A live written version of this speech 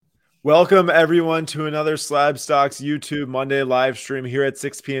Welcome everyone to another Slab Stocks YouTube Monday live stream here at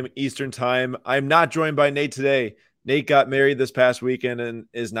 6 p.m. Eastern Time. I'm not joined by Nate today. Nate got married this past weekend and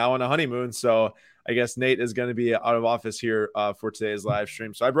is now on a honeymoon, so I guess Nate is going to be out of office here for today's live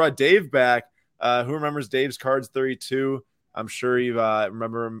stream. So I brought Dave back. Who remembers Dave's Cards 32? I'm sure you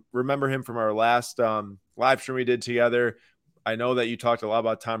remember him from our last live stream we did together. I know that you talked a lot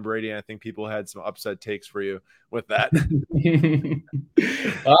about Tom Brady, and I think people had some upset takes for you with that.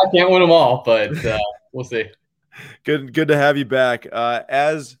 I can't win them all, but we'll see. Good to have you back.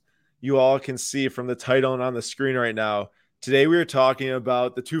 As you all can see from the title and on the screen right now, today we are talking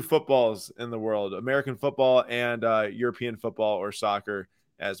about the two footballs in the world, American football and European football, or soccer,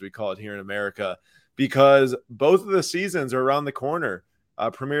 as we call it here in America, because both of the seasons are around the corner.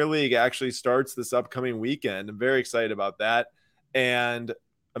 Premier League actually starts this upcoming weekend. I'm very excited about that. And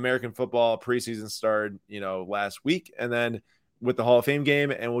American football preseason started, last week. And then with the Hall of Fame game,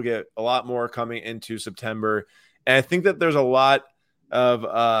 and we'll get a lot more coming into September. And I think that there's a lot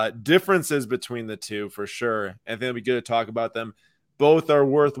of differences between the two for sure. And I think it'll be good to talk about them. Both are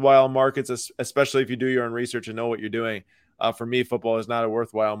worthwhile markets, especially if you do your own research and know what you're doing. For me, football is not a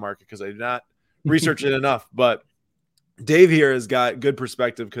worthwhile market because I do not research it enough. But Dave here has got good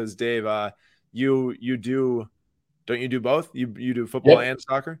perspective because Dave, don't you do both? You do football and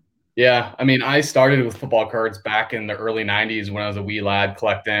soccer? Yeah, I mean, I started with football cards back in the early 90s when I was a wee lad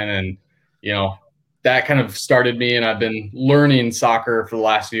collecting, and that kind of started me, and I've been learning soccer for the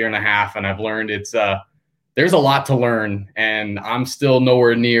last year and a half, and I've learned there's a lot to learn, and I'm still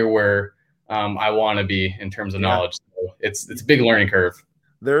nowhere near where I want to be in terms of knowledge. So it's a big learning curve.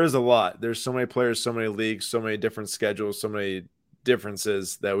 There is a lot. There's so many players, so many leagues, so many different schedules, so many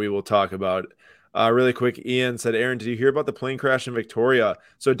differences that we will talk about. Really quick, Ian said, Aaron, did you hear about the plane crash in Victoria?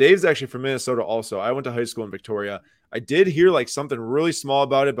 So Dave's actually from Minnesota also. I went to high school in Victoria. I did hear like something really small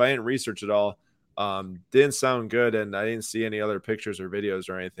about it, but I didn't research it all. Didn't sound good, and I didn't see any other pictures or videos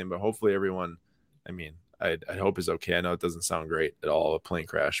or anything, but hopefully everyone, I hope is okay. I know it doesn't sound great at all, a plane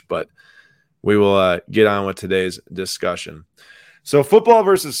crash, but we will get on with today's discussion. So football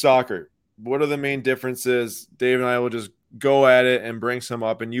versus soccer, what are the main differences? Dave and I will just go at it and bring some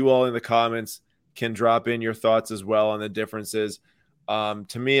up, and you all in the comments can drop in your thoughts as well on the differences. To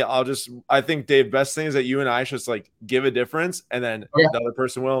me, I think, Dave, best thing is that you and I should just like give a difference, and then the other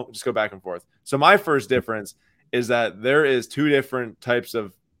person will just go back and forth. So my first difference is that there is two different types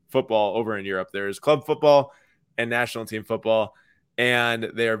of football over in Europe. There is club football and national team football.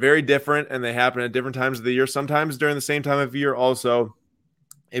 And they are very different, and they happen at different times of the year, sometimes during the same time of year also,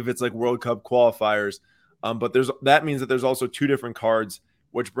 if it's like World Cup qualifiers. But that means that there's also two different cards,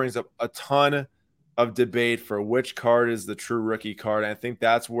 which brings up a ton of debate for which card is the true rookie card. And I think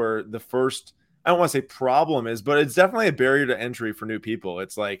that's where the first, I don't want to say problem is, but it's definitely a barrier to entry for new people.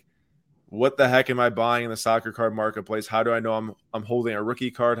 It's like, what the heck am I buying in the soccer card marketplace? How do I know I'm holding a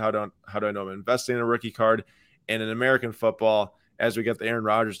rookie card? How do I know I'm investing in a rookie card? And in American football, as we get the Aaron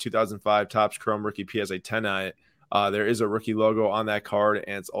Rodgers 2005 Topps Chrome Rookie PSA 10 on it, there is a rookie logo on that card,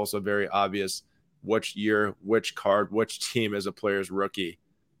 and it's also very obvious which year, which card, which team is a player's rookie.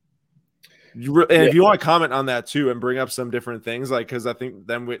 If you want to comment on that too and bring up some different things, like, because I think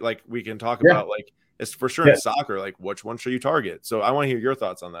then we can talk about, like, it's for sure in soccer, like which one should you target? So I want to hear your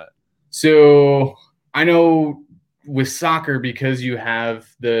thoughts on that. So I know with soccer, because you have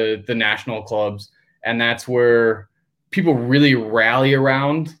the national clubs, and that's where people really rally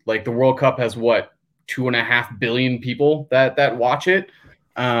around. Like the World Cup has 2.5 billion people that watch it.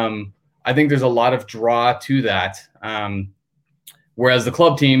 I think there's a lot of draw to that. Whereas the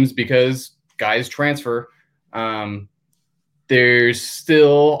club teams, because guys transfer, there's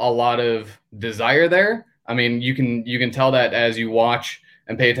still a lot of desire there. I mean, you can tell that as you watch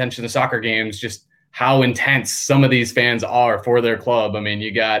and pay attention to soccer games, just how intense some of these fans are for their club. I mean,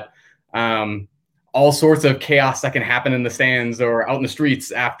 you got all sorts of chaos that can happen in the stands or out in the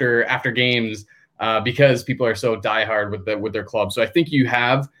streets after games because people are so diehard with their club. So I think you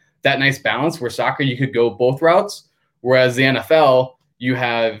have that nice balance where soccer, you could go both routes, whereas the NFL, you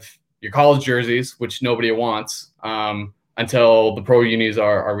have your college jerseys, which nobody wants until the pro unis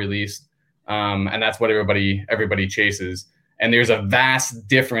are released, and that's what everybody chases. And there's a vast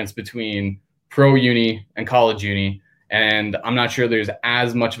difference between pro uni and college uni. And I'm not sure there's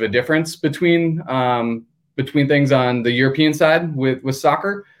as much of a difference between things on the European side with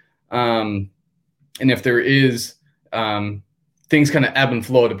soccer. And if there is, things kind of ebb and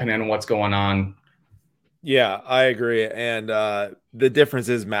flow depending on what's going on. Yeah, I agree. And the difference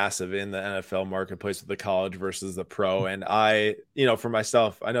is massive in the NFL marketplace with the college versus the pro. And for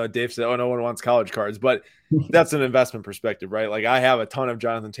myself, I know Dave said, oh, no one wants college cards, but that's an investment perspective, right? Like I have a ton of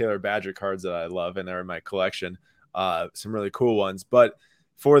Jonathan Taylor Badger cards that I love and they're in my collection, some really cool ones. But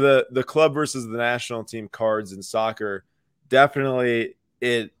for the club versus the national team cards in soccer, definitely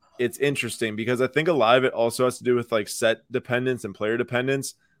it's interesting because I think a lot of it also has to do with like set dependence and player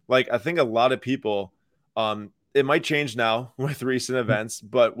dependence. Like I think a lot of people, it might change now with recent events,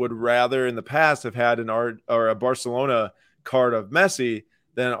 but would rather in the past have had a Barcelona card of Messi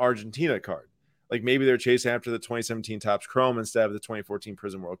than an Argentina card. Like maybe they're chasing after the 2017 Topps Chrome instead of the 2014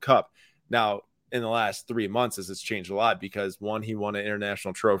 Prism World Cup. Now, in the last 3 months, this has changed a lot because one, he won an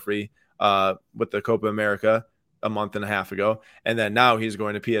international trophy with the Copa America a month and a half ago. And then now he's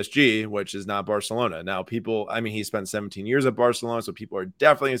going to PSG, which is not Barcelona. Now he spent 17 years at Barcelona, so people are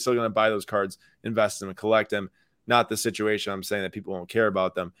definitely still going to buy those cards, invest them and collect them. Not the situation I'm saying that people won't care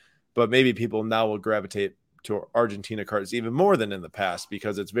about them, but maybe people now will gravitate to Argentina cards even more than in the past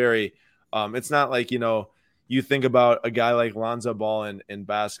because it's very, it's not like, you think about a guy like Lonzo Ball in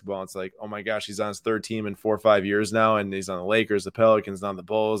basketball. It's like, oh my gosh, he's on his third team in 4 or 5 years now. And he's on the Lakers, the Pelicans, on the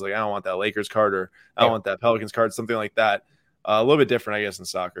Bulls. Like, I don't want that Lakers card or I don't want that Pelicans card, something like that. A little bit different, I guess, in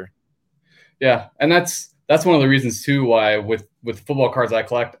soccer. Yeah. And that's one of the reasons too, why with football cards I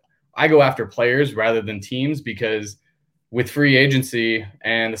collect, I go after players rather than teams, because with free agency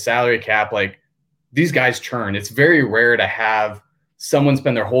and the salary cap, like these guys churn. It's very rare to have someone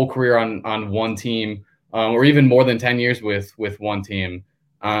spend their whole career on one team, or even more than 10 years with one team.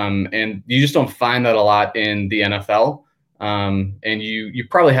 And you just don't find that a lot in the NFL. And you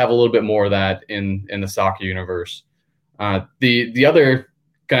probably have a little bit more of that in the soccer universe. The other,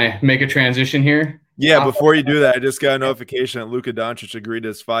 can I make a transition here? Yeah, before you do that, I just got a notification that Luka Doncic agreed to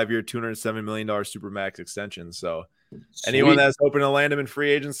his 5-year, $207 million Supermax extension. So anyone that's hoping to land him in free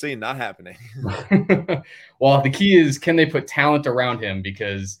agency, not happening. Well, the key is, can they put talent around him?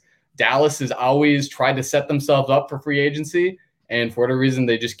 Because Dallas has always tried to set themselves up for free agency, and for whatever reason,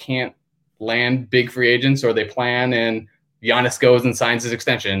 they just can't land big free agents, or they plan and Giannis goes and signs his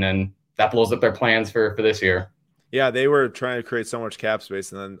extension, and that blows up their plans for this year. Yeah, they were trying to create so much cap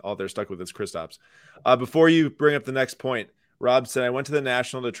space, and then all they're stuck with is Kristaps. Before you bring up the next point, Rob said, I went to the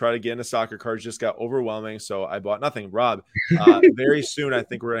National to try to get into soccer cards, just got overwhelming, so I bought nothing. Rob, very soon I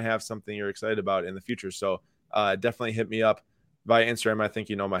think we're going to have something you're excited about in the future, so definitely hit me up via Instagram. I think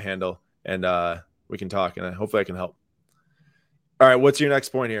you know my handle, and we can talk, and hopefully I can help. All right, what's your next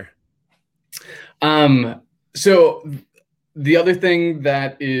point here? So the other thing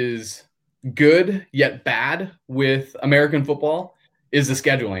that is good yet bad with American football is the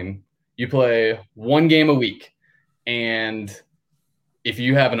scheduling. You play one game a week, and if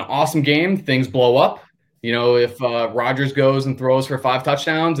you have an awesome game, things blow up. If Rodgers goes and throws for 5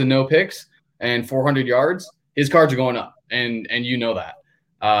 touchdowns and no picks and 400 yards, his cards are going up, and you know that.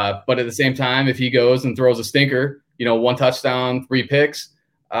 But at the same time, if he goes and throws a stinker, 1 touchdown, 3 picks,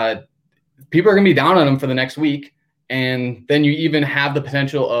 people are going to be down on him for the next week. And then you even have the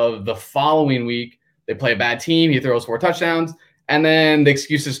potential of the following week, they play a bad team, he throws 4 touchdowns, and then the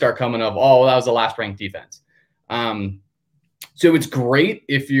excuses start coming of, oh, that was the last ranked defense. So it's great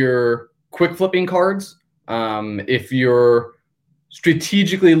if you're quick flipping cards, if you're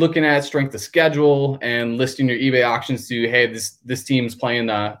strategically looking at strength of schedule and listing your eBay auctions to, hey, this team's playing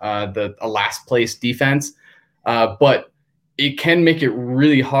a last place defense. But it can make it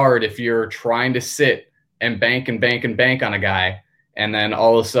really hard if you're trying to sit and bank on a guy, and then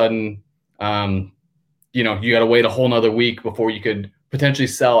all of a sudden, you got to wait a whole nother week before you could potentially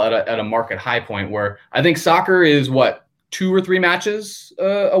sell at a market high point, where I think soccer is 2 or 3 matches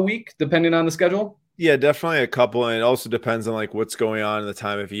a week, depending on the schedule. Yeah, definitely a couple. And it also depends on what's going on in the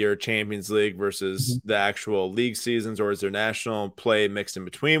time of year, Champions League versus the actual league seasons, or is there national play mixed in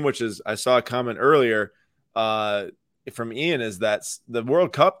between, which is, I saw a comment earlier, from Ian, is that the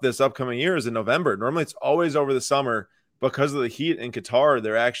World Cup this upcoming year is in November. Normally it's always over the summer. Because of the heat in Qatar,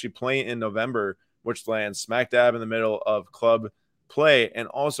 they're actually playing in November, which lands smack dab in the middle of club play. And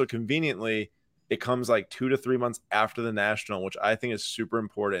also conveniently, it comes 2 to 3 months after the national, which I think is super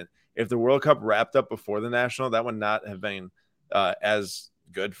important. If the World Cup wrapped up before the national, that would not have been as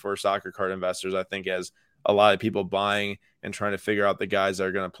good for soccer card investors, I think, as a lot of people buying and trying to figure out the guys that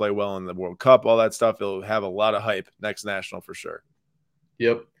are going to play well in the World Cup, all that stuff. It'll have a lot of hype next national for sure.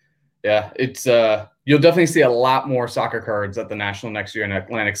 Yep. Yeah. It's you'll definitely see a lot more soccer cards at the national next year in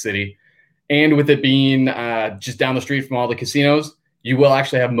Atlantic City. And with it being just down the street from all the casinos, you will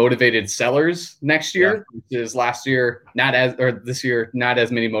actually have motivated sellers next year, which is this year, not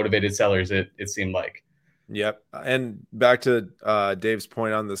as many motivated sellers, it seemed like. Yep. And back to Dave's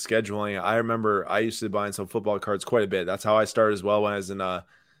point on the scheduling, I remember I used to buy some football cards quite a bit. That's how I started as well when I was when I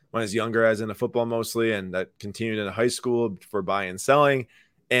was younger. I was into football mostly, and that continued in high school for buying and selling.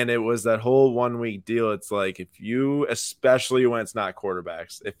 And it was that whole 1 week deal. It's like if you, especially when it's not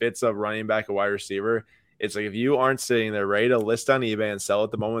quarterbacks, if it's a running back, a wide receiver, it's like if you aren't sitting there ready to list on eBay and sell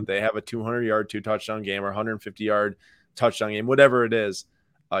at the moment they have a 200-yard, 2-touchdown game or 150-yard touchdown game, whatever it is,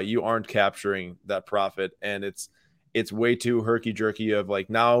 you aren't capturing that profit. And it's way too herky jerky of like,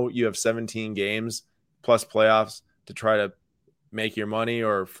 now you have 17 games plus playoffs to try to make your money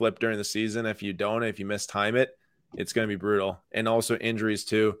or flip during the season. If you don't, if you mistime it, it's going to be brutal. And also injuries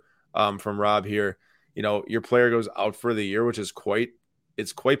too, from Rob here. You know, your player goes out for the year, which is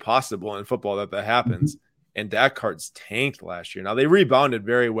it's quite possible in football that happens. Mm-hmm. And Dak Cards tanked last year. Now they rebounded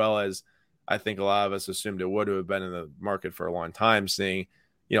very well, as I think a lot of us assumed it would have been in the market for a long time, seeing,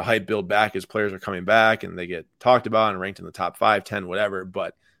 you know, hype build back as players are coming back and they get talked about and ranked in the top 5, 10, whatever.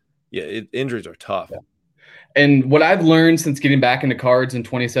 But yeah, injuries are tough. Yeah. And what I've learned since getting back into cards in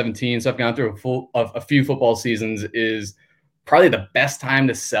 2017, so I've gone through a few football seasons, is probably the best time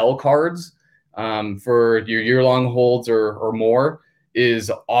to sell cards for your year-long holds or more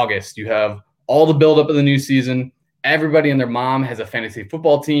is August. You have all the buildup of the new season. Everybody and their mom has a fantasy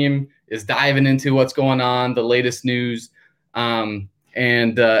football team, is diving into what's going on, the latest news. And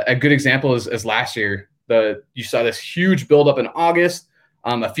a good example is last year. You saw this huge buildup in August.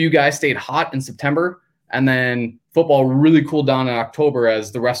 A few guys stayed hot in September. And then football really cooled down in October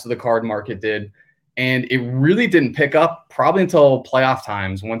as the rest of the card market did. And it really didn't pick up probably until playoff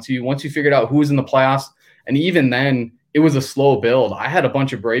times. Once you figured out who was in the playoffs, and even then it was a slow build. I had a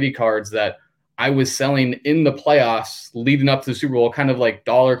bunch of Brady cards that I was selling in the playoffs leading up to the Super Bowl, kind of like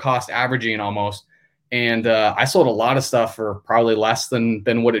dollar cost averaging almost. And I sold a lot of stuff for probably less than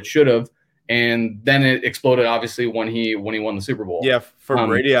what it should have. And then it exploded, obviously, when he won the Super Bowl. Yeah, for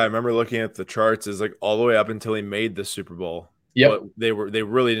Brady, I remember looking at the charts, is like all the way up until he made the Super Bowl. Yep, they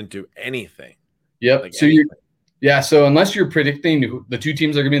really didn't do anything. Yep. Like so anything. So unless you're predicting the two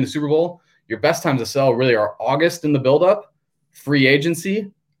teams are going to be in the Super Bowl, your best times to sell really are August in the buildup, free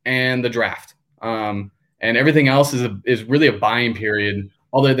agency, and the draft. And everything else is really a buying period.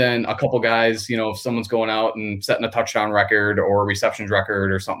 Other than a couple guys, you know, if someone's going out and setting a touchdown record or a receptions record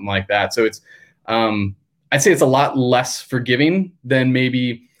or something like that. So it's, I'd say it's a lot less forgiving than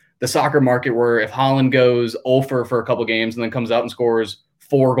maybe the soccer market, where if Haaland goes 0 for a couple games and then comes out and scores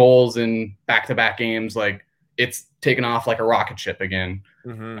 4 goals in back-to-back games, like it's taken off like a rocket ship again.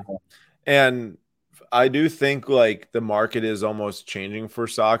 Mm-hmm. And I do think like the market is almost changing for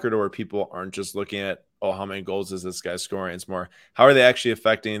soccer to where people aren't just looking at, oh, how many goals is this guy scoring? It's more, how are they actually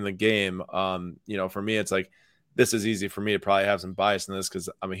affecting the game? You know, for me, it's like, this is easy for me to probably have some bias in this because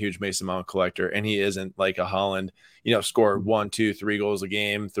I'm a huge Mason Mount collector, and he isn't like a Haaland, you know, score 1, 2, 3 goals a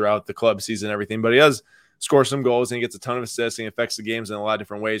game throughout the club season and everything, but he does score some goals and he gets a ton of assists and he affects the games in a lot of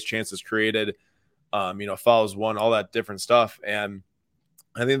different ways, chances created, you know, fouls won, all that different stuff. And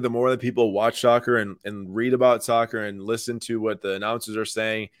I think the more that people watch soccer and read about soccer and listen to what the announcers are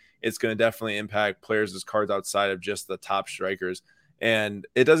saying, it's going to definitely impact players' cards outside of just the top strikers. And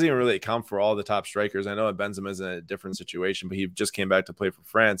it doesn't even really account for all the top strikers. I know that Benzema is in a different situation, but he just came back to play for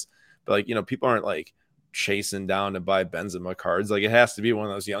France. But, like, you know, people aren't, like, chasing down to buy Benzema cards. Like, it has to be one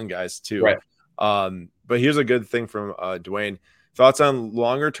of those young guys, too. Right. But here's a good thing from Dwayne. Thoughts on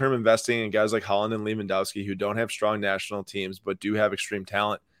longer-term investing in guys like Haaland and Lewandowski who don't have strong national teams but do have extreme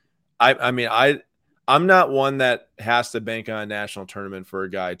talent? I mean, I'm not one that has to bank on a national tournament for a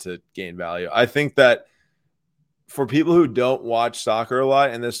guy to gain value. I think that for people who don't watch soccer a lot,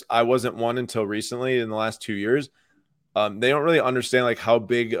 and this, I wasn't one until recently in the last 2 years, they don't really understand like how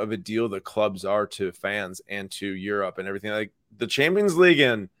big of a deal the clubs are to fans and to Europe and everything. Like the Champions League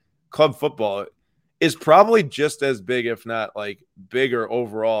and club football is probably just as big, if not like bigger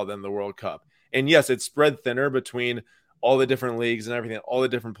overall than the World Cup. And yes, it's spread thinner between all the different leagues and everything, all the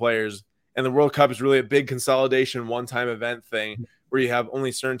different players. And the World Cup is really a big consolidation, one-time event thing where you have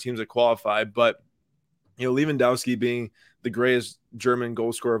only certain teams that qualify. But, you know, Lewandowski being the greatest German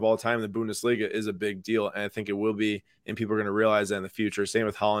goal scorer of all time in the Bundesliga is a big deal. And I think it will be, and people are going to realize that in the future. Same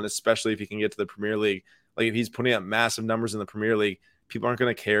with Haaland, especially if he can get to the Premier League. Like if he's putting up massive numbers in the Premier League, people aren't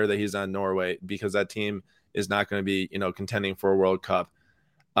going to care that he's on Norway because that team is not going to be, you know, contending for a World Cup.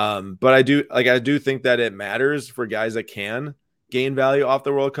 But I do think that it matters for guys that can gain value off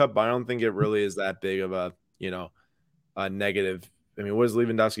the World Cup, but I don't think it really is that big of a, you know, a negative. I mean, what is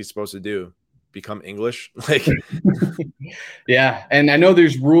Lewandowski supposed to do? Become English? Like, yeah. And I know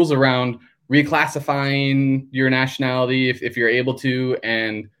there's rules around reclassifying your nationality if you're able to.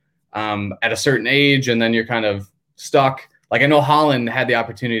 And at a certain age, and then you're kind of stuck. Like I know Holland had the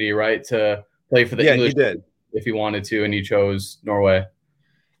opportunity, right, to play for the English he did if he wanted to, and he chose Norway.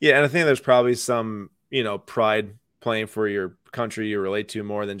 Yeah, and I think there's probably some, pride playing for your country you relate to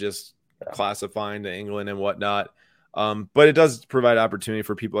more than just classifying to England and whatnot. But it does provide opportunity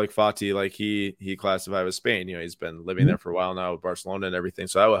for people like Fati, like he classified with Spain. He's been living there for a while now with Barcelona and everything,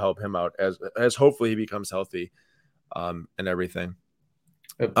 so that will help him out as hopefully he becomes healthy, and everything.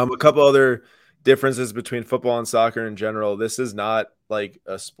 A couple other differences between football and soccer in general. This is not like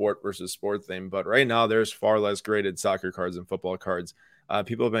a sport versus sport thing, but right now there's far less graded soccer cards than football cards.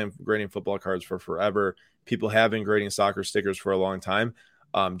 People have been grading football cards for forever. People have been grading soccer stickers for a long time.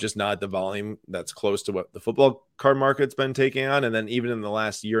 Just not the volume that's close to what the football card market's been taking on. And then even in the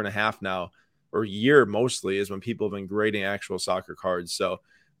last year and a half now, or year mostly, is when people have been grading actual soccer cards. So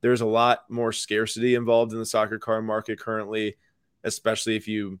there's a lot more scarcity involved in the soccer card market currently, especially if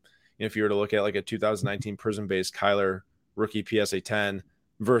you were to look at like a 2019 Prism-based Kyler rookie PSA 10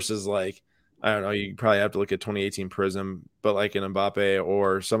 versus like, I don't know, you probably have to look at 2018 Prism, but like an Mbappe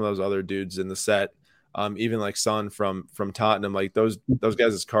or some of those other dudes in the set, even like Son from Tottenham, like those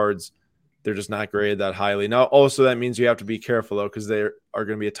guys' cards, they're just not graded that highly. Now, also that means you have to be careful though, because there are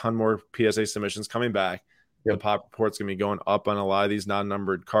going to be a ton more PSA submissions coming back. The pop report's going to be going up on a lot of these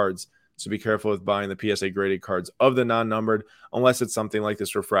non-numbered cards. So be careful with buying the PSA graded cards of the non-numbered, unless it's something like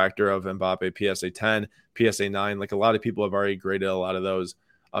this refractor of Mbappe PSA 10, PSA 9. Like a lot of people have already graded a lot of those.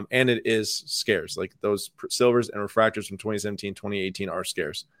 And it is scarce. Like those silvers and refractors from 2017, 2018 are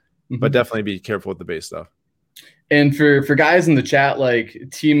scarce. But definitely be careful with the base stuff. And for guys in the chat like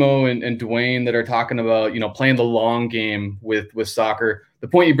Timo and Dwayne that are talking about, playing the long game with soccer, the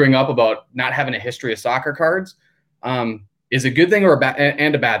point you bring up about not having a history of soccer cards is a good thing or a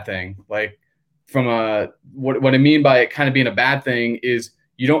bad thing. Like from what I mean by it kind of being a bad thing is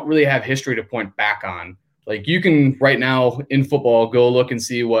you don't really have history to point back on. Like you can right now in football go look and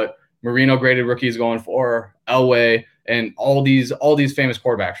see what Marino graded rookie is going for, Elway, and all these famous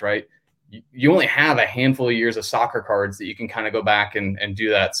quarterbacks, right? You only have a handful of years of soccer cards that you can kind of go back and do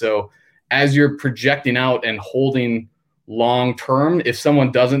that. So as you're projecting out and holding long term, if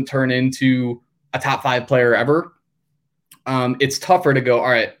someone doesn't turn into a top 5 player ever, it's tougher to go,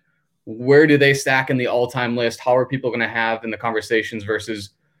 all right, where do they stack in the all-time list? How are people going to have in the conversations versus,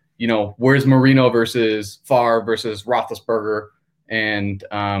 where's Marino versus Favre versus Roethlisberger and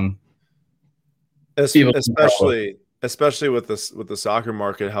especially with the soccer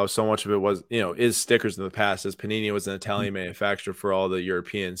market, how so much of it was, is stickers in the past, as Panini was an Italian manufacturer for all the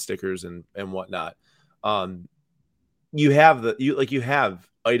European stickers and whatnot. You have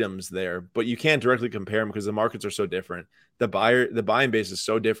items there, but you can't directly compare them because the markets are so different. The buying base is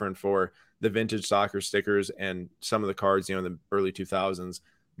so different for the vintage soccer stickers and some of the cards, in the early 2000s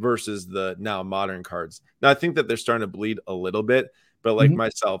versus the now modern cards. Now, I think that they're starting to bleed a little bit, but like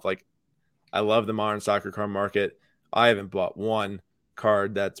myself, like I love the modern soccer card market. I haven't bought one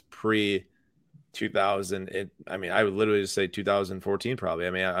card that's pre 2000. I would literally just say 2014 probably.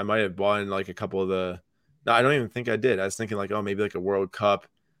 I might have bought in like a couple of the. No, I don't even think I did. I was thinking like, maybe like a World Cup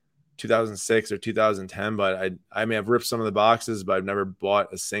 2006 or 2010, but I may have ripped some of the boxes, but I've never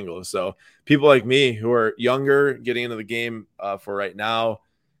bought a single. So people like me who are younger getting into the game for right now,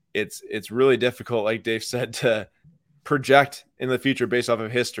 it's really difficult, like Dave said, to project in the future based off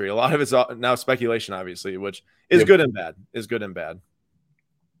of history. A lot of it's now speculation, obviously, which is good and bad.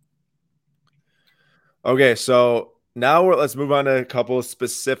 Okay, so now let's move on to a couple of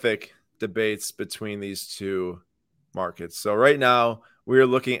specific debates between these two markets. So right now we're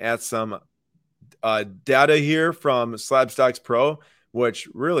looking at some data here from Slab Stocks Pro, which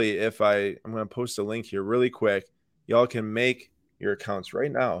really, I'm going to post a link here really quick. Y'all can make your accounts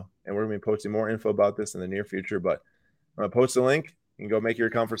right now, and we're going to be posting more info about this in the near future, but I'm going to post a link. You can go make your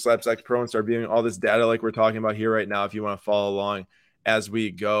account for Slab Stocks Pro and start viewing all this data like we're talking about here right now if you want to follow along as we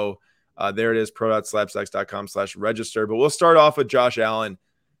go. There it is, pro.slabstocks.com/register. But we'll start off with Josh Allen.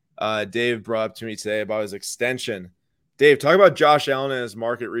 Dave brought up to me today about his extension. Dave, talk about Josh Allen and his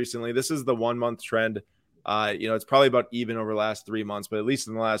market recently. This is the 1 month trend. It's probably about even over the last 3 months, but at least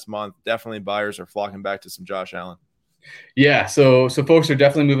in the last month, definitely buyers are flocking back to some Josh Allen. Yeah, so folks are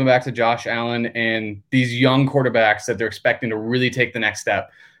definitely moving back to Josh Allen and these young quarterbacks that they're expecting to really take the next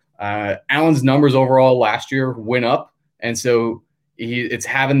step. Allen's numbers overall last year went up, and so it's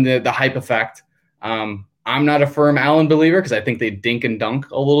having the hype effect. I'm not a firm Allen believer because I think they dink and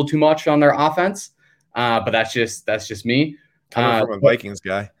dunk a little too much on their offense, but that's just me. Coming from a Vikings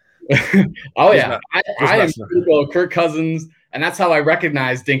guy. Oh yeah, I am critical of Kirk Cousins. And that's how I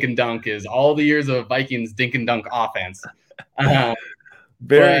recognize dink and dunk is all the years of Vikings dink and dunk offense.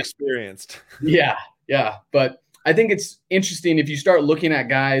 Very experienced. Yeah, yeah. But I think it's interesting if you start looking at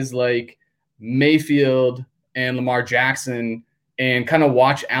guys like Mayfield and Lamar Jackson and kind of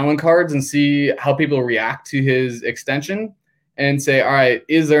watch Allen cards and see how people react to his extension and say, all right,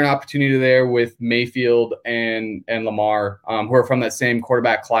 is there an opportunity there with Mayfield and Lamar, who are from that same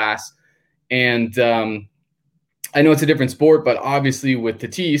quarterback class? And I know it's a different sport, but obviously with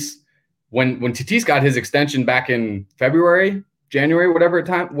Tatis, when Tatis got his extension back in February, January, whatever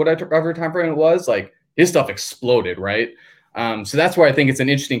time frame it was, like his stuff exploded, right? So that's where I think it's an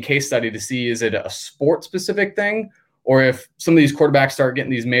interesting case study to see, is it a sport specific thing, or if some of these quarterbacks start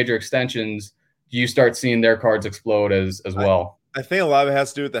getting these major extensions, you start seeing their cards explode as well. I think a lot of it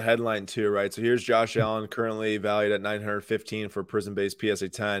has to do with the headline too, right? So here's Josh Allen, currently valued at $915 for Prism-based PSA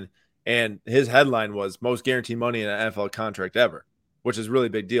 10, and his headline was most guaranteed money in an NFL contract ever, which is a really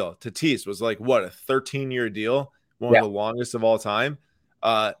big deal. Tatis was like, what, a 13-year deal, one of the longest of all time.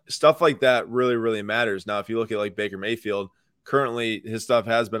 Stuff like that really, really matters. Now, if you look at like Baker Mayfield, currently his stuff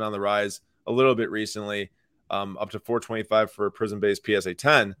has been on the rise a little bit recently, up to 425 for Prism-based PSA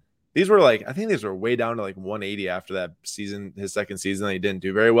 10. These were like, I think these were way down to like 180 after that season, his second season, that he didn't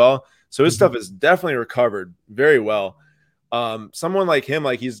do very well. So his stuff is definitely recovered very well. Someone like him,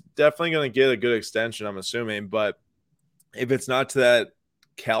 like he's definitely going to get a good extension, I'm assuming. But if it's not to that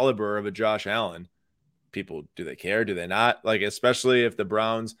caliber of a Josh Allen, people, do they care? Do they not? Like, especially if the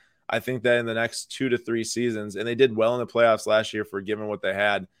Browns, I think that in the next 2 to 3 seasons, and they did well in the playoffs last year for given what they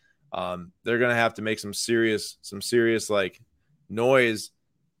had, they're going to have to make some serious like noise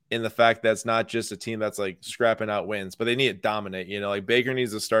in the fact that it's not just a team that's like scrapping out wins, but they need to dominate. You know, like Baker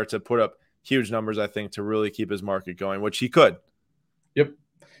needs to start to put up huge numbers, I think, to really keep his market going, which he could. Yep.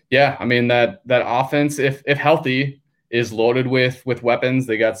 Yeah. I mean, that offense, if healthy, is loaded with weapons.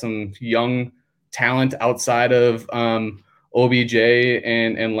 They got some young talent outside of OBJ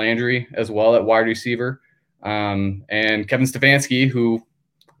and Landry as well at wide receiver. And Kevin Stefanski, who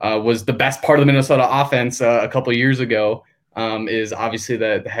was the best part of the Minnesota offense a couple of years ago, is obviously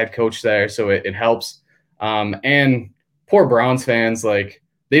the head coach there. So it helps. And poor Browns fans, like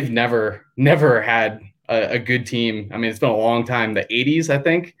they've never had a good team. I mean, it's been a long time, the 80s, I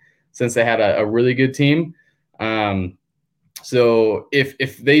think, since they had a really good team. So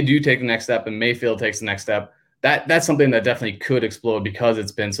if they do take the next step and Mayfield takes the next step, that's something that definitely could explode because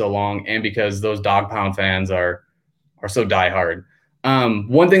it's been so long and because those dog pound fans are so diehard.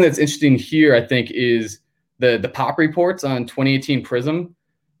 One thing that's interesting here, I think, is the pop reports on 2018 Prism.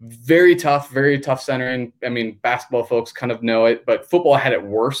 Very tough centering. I mean, basketball folks kind of know it, but football had it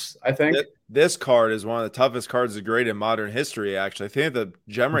worse, I think. This card is one of the toughest cards to grade in modern history, actually. I think the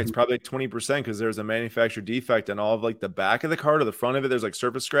gem rate's probably like 20% because there's a manufacturer defect on all of like the back of the card or the front of it. There's like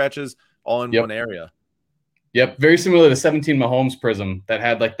surface scratches all in one area. Yep. Very similar to 17 Mahomes Prism that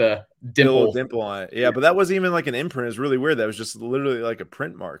had like the dimple on it. Yeah, but that wasn't even like an imprint. It was really weird. That was just literally like a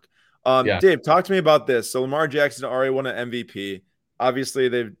print mark. Dave, talk to me about this. So Lamar Jackson already won an MVP. Obviously,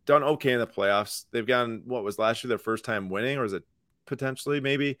 they've done okay in the playoffs. They've gotten, what was last year their first time winning, or is it potentially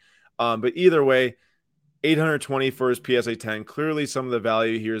maybe? But either way, 820 for his PSA 10. Clearly, some of the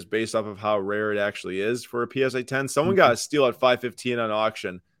value here is based off of how rare it actually is for a PSA 10. Someone got a steal at 515 on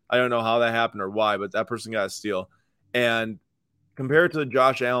auction. I don't know how that happened or why, but that person got a steal. And compared to the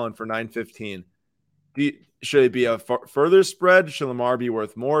Josh Allen for 915, should it be a further spread? Should Lamar be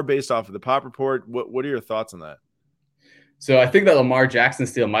worth more based off of the pop report? What are your thoughts on that? So I think that Lamar Jackson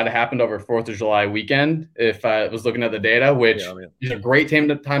steal might have happened over 4th of July weekend if I was looking at the data, which is a great time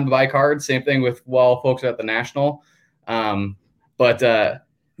to buy cards. Same thing with folks at the National. No,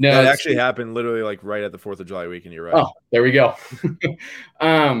 that actually happened literally like right at the 4th of July weekend. You're right. Oh, there we go.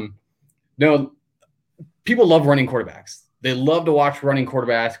 No, people love running quarterbacks. They love to watch running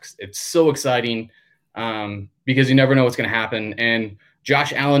quarterbacks. It's so exciting because you never know what's going to happen. And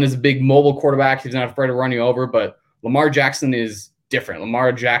Josh Allen is a big mobile quarterback. He's not afraid to run you over, but Lamar Jackson is different.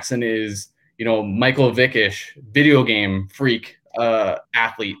 Lamar Jackson is, Michael Vick-ish, video game freak,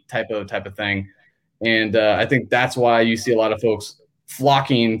 athlete type of thing. And I think that's why you see a lot of folks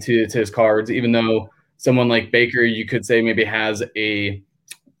flocking to his cards, even though someone like Baker, you could say maybe has a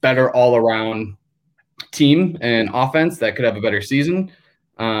better all around team and offense that could have a better season.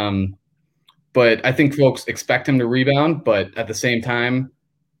 But I think folks expect him to rebound, but at the same time,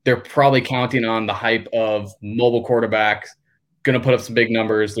 they're probably counting on the hype of mobile quarterbacks, going to put up some big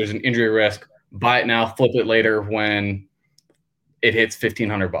numbers. There's an injury risk. Buy it now, flip it later when it hits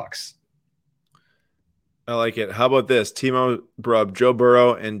 $1,500. I like it. How about this? Timo Brub, Joe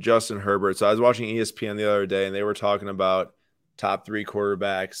Burrow, and Justin Herbert. So I was watching ESPN the other day, and they were talking about top 3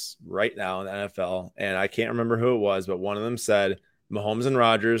 quarterbacks right now in the NFL. And I can't remember who it was, but one of them said Mahomes and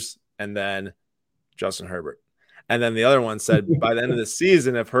Rodgers, and then Justin Herbert. And then the other one said by the end of the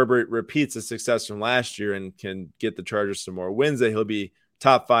season, if Herbert repeats the success from last year and can get the Chargers some more wins, that he'll be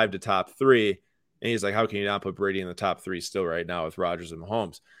top 5 to top 3. And he's like, how can you not put Brady in the top 3 still right now with Rodgers and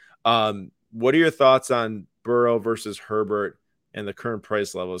Mahomes? What are your thoughts on Burrow versus Herbert and the current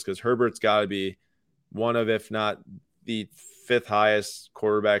price levels? Because Herbert's got to be one of, if not the 5th highest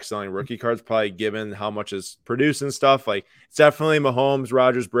quarterback selling rookie cards, probably given how much is produced and stuff. Like, it's definitely Mahomes,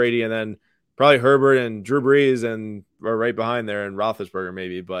 Rodgers, Brady, and then probably Herbert and Drew Brees and are right behind there, and Roethlisberger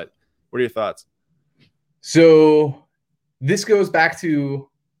maybe. But what are your thoughts? So this goes back to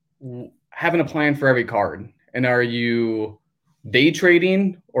having a plan for every card. And are you day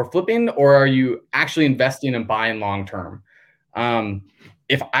trading or flipping, or are you actually investing and buying long term?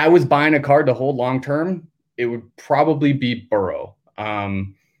 If I was buying a card to hold long term, it would probably be Burrow.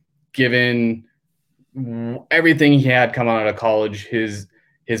 Given everything he had come out of college, his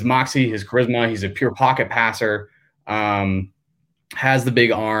moxie, his charisma, he's a pure pocket passer, has the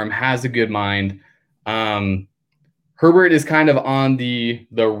big arm, has a good mind. Herbert is kind of on the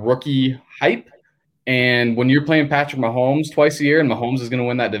rookie hype. And when you're playing Patrick Mahomes twice a year, and Mahomes is going to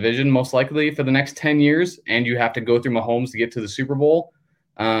win that division most likely for the next 10 years, and you have to go through Mahomes to get to the Super Bowl,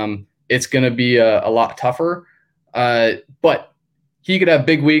 it's going to be a lot tougher. But he could have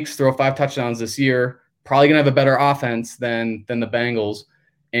big weeks, throw 5 touchdowns this year, probably going to have a better offense than the Bengals.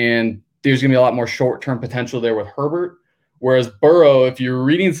 And there's going to be a lot more short-term potential there with Herbert. Whereas Burrow, if you're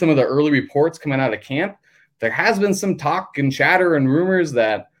reading some of the early reports coming out of camp, there has been some talk and chatter and rumors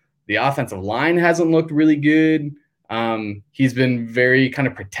that the offensive line hasn't looked really good. He's been very kind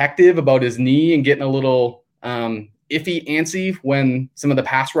of protective about his knee and getting a little iffy, antsy when some of the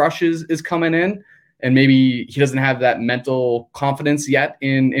pass rushes is coming in. And maybe he doesn't have that mental confidence yet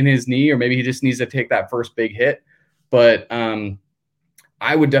in his knee, or maybe he just needs to take that first big hit. But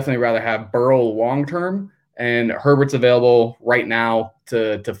I would definitely rather have Burrow long-term, and Herbert's available right now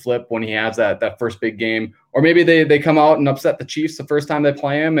to flip when he has that first big game. Or maybe they come out and upset the Chiefs the first time they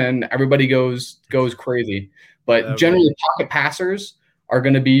play him and everybody goes crazy. But generally, pocket passers are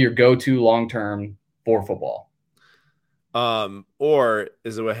going to be your go-to long-term for football. Or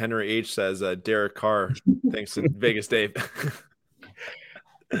is it what Henry H says, Derek Carr, thanks to Vegas Dave?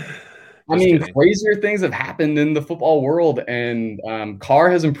 I mean, crazier things have happened in the football world, and Carr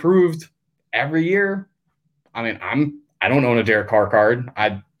has improved every year. I mean, I don't own a Derek Carr card.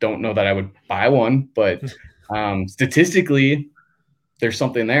 I don't know that I would buy one, but statistically, there's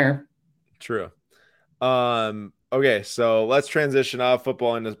something there. True. Okay, so let's transition off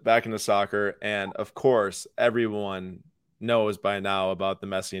football and back into soccer. And of course, everyone knows by now about the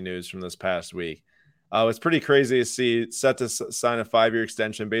Messi news from this past week. It's pretty crazy to see, set to sign a 5-year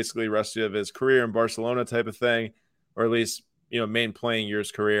extension, basically rest of his career in Barcelona type of thing, or at least, main playing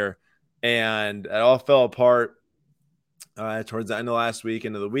years career. And it all fell apart towards the end of last week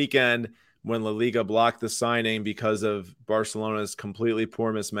into the weekend when La Liga blocked the signing because of Barcelona's completely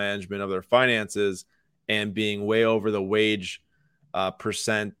poor mismanagement of their finances and being way over the wage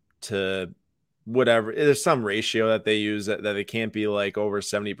percent to whatever. There's some ratio that they use that it can't be like over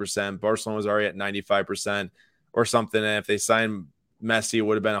 70%. Barcelona was already at 95% or something. And if they signed Messi, it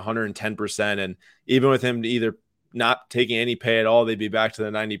would have been 110%. And even with him either not taking any pay at all, they'd be back to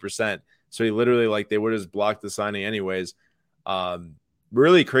the 90%. So he literally, they would have just blocked the signing anyways.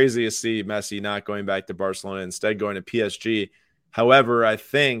 Really crazy to see Messi not going back to Barcelona, instead going to PSG. However, I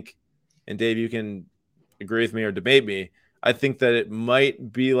think, and Dave, you can agree with me or debate me, I think that it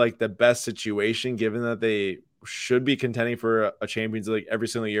might be the best situation, given that they should be contending for a Champions League every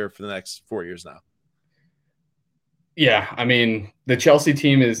single year for the next 4 years now. Yeah, I mean, the Chelsea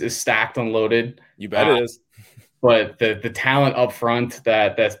team is stacked and loaded. You bet it is. But the talent up front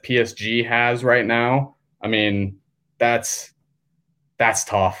that PSG has right now, I mean, that's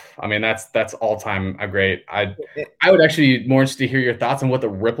tough. I mean, that's all-time great. I would actually be more interested to hear your thoughts on what the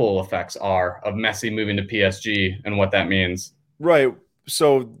ripple effects are of Messi moving to PSG and what that means. Right.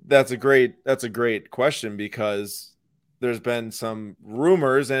 So that's a great question, because there's been some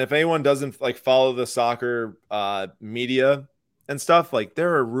rumors, and if anyone doesn't follow the soccer media and stuff,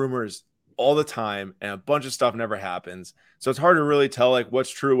 there are rumors all the time, and a bunch of stuff never happens. So it's hard to really tell what's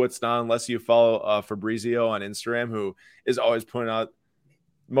true, what's not, unless you follow Fabrizio on Instagram, who is always putting out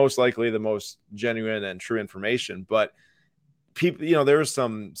most likely the most genuine and true information. But people, there was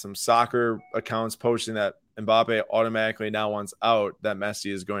some soccer accounts posting that Mbappe automatically now wants out, that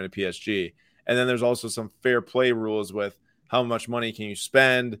Messi is going to PSG. And then there's also some fair play rules with how much money can you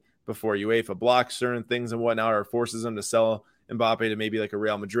spend before UEFA blocks certain things and whatnot, or forces them to sell Mbappe to maybe a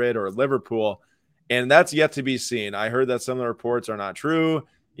Real Madrid or a Liverpool. And that's yet to be seen. I heard that some of the reports are not true,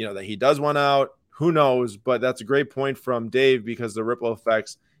 that he does want out. Who knows? But that's a great point from Dave, because the ripple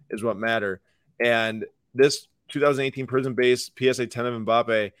effects is what matter. And this 2018 Prism base PSA 10 of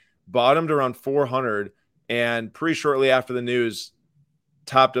Mbappe bottomed around 400, and pretty shortly after the news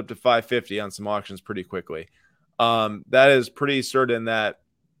topped up to 550 on some auctions pretty quickly. That is pretty certain that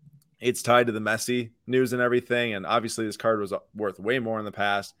it's tied to the Messi news and everything. And obviously this card was worth way more in the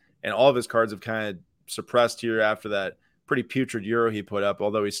past, and all of his cards have kind of suppressed here after that pretty putrid Euro he put up,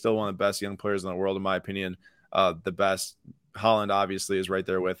 although he's still one of the best young players in the world, in my opinion. The best. Haaland obviously is right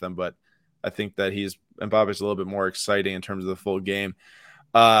there with him, but I think that Mbappe's a little bit more exciting in terms of the full game.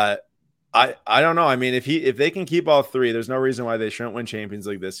 I don't know. I mean, if they can keep all three, there's no reason why they shouldn't win Champions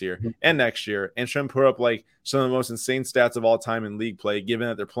League this year and next year, and shouldn't put up like some of the most insane stats of all time in league play, given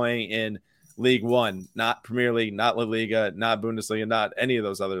that they're playing in League One, not Premier League, not La Liga, not Bundesliga, not any of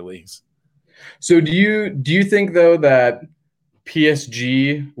those other leagues. So do you think though that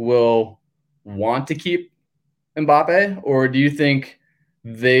PSG will want to keep Mbappe, or do you think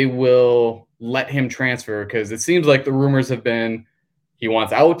they will let him transfer? Because it seems like the rumors have been he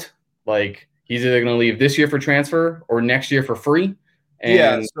wants out. Like he's either going to leave this year for transfer or next year for free.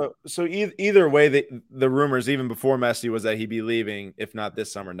 And so either way, the rumors even before Messi was that he'd be leaving, if not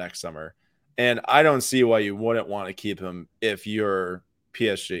this summer, next summer. And I don't see why you wouldn't want to keep him if you're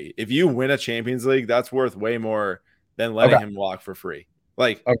PSG. If you win a Champions League, that's worth way more than letting him walk for free.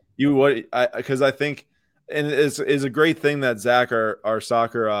 Like you would, because I think, and it's a great thing that Zach, our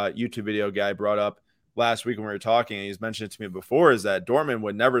soccer YouTube video guy, brought up last week when we were talking, and he's mentioned it to me before, is that Dortmund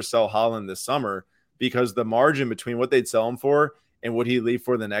would never sell Haaland this summer because the margin between what they'd sell him for and what he'd leave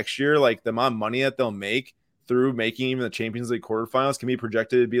for the next year, like the amount of money that they'll make through making even the Champions League quarterfinals, can be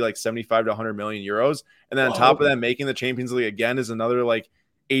projected to be like 75 to 100 million euros. And then on top of that, making the Champions League again is another like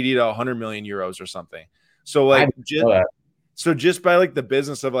 80 to 100 million euros or something. So like just by like the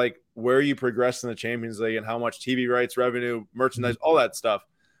business of like where you progress in the Champions League and how much TV rights revenue, merchandise, all that stuff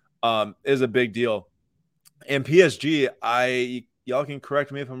is a big deal. And PSG, y'all can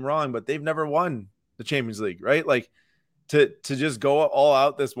correct me if I'm wrong, but they've never won the Champions League, right? Like to just go all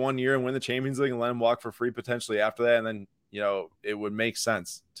out this 1 year and win the Champions League and let him walk for free potentially after that, and then it would make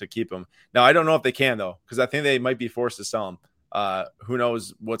sense to keep him. Now I don't know if they can though, because I think they might be forced to sell him. Who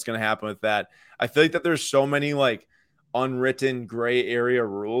knows what's going to happen with that? I feel like that there's so many like unwritten gray area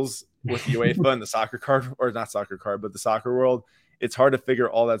rules with UEFA and the soccer card, or not soccer card, but the soccer world. It's hard to figure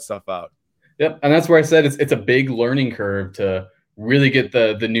all that stuff out. Yep, and that's where I said it's a big learning curve to really get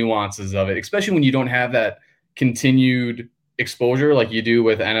the nuances of it, especially when you don't have that continued exposure like you do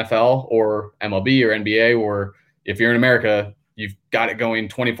with NFL or MLB or NBA, or if you're in America, you've got it going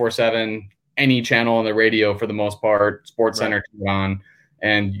 24/7, any channel on the radio for the most part, Sports Center on,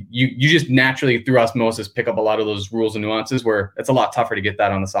 and you just naturally through osmosis pick up a lot of those rules and nuances where it's a lot tougher to get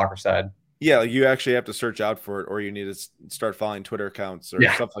that on the soccer side. Yeah, you actually have to search out for it, or you need to start following Twitter accounts or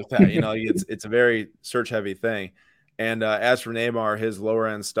stuff like that. It's a very search heavy thing. And as for Neymar, his lower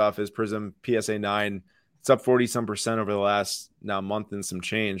end stuff, his Prism PSA 9, it's up 40% over the last month and some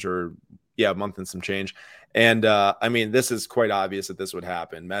change, month and some change. And I mean, this is quite obvious that this would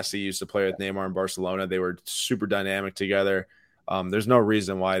happen. Messi used to play with Neymar in Barcelona. They were super dynamic together. There's no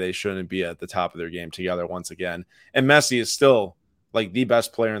reason why they shouldn't be at the top of their game together once again. And Messi is still like the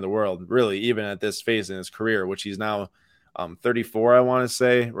best player in the world, really, even at this phase in his career, which he's now 34, I want to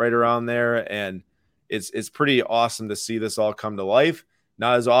say, right around there. And it's pretty awesome to see this all come to life.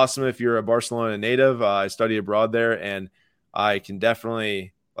 Not as awesome if you're a Barcelona native. I studied abroad there, and I can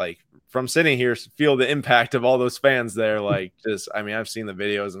definitely, like, from sitting here, feel the impact of all those fans there. Like, I've seen the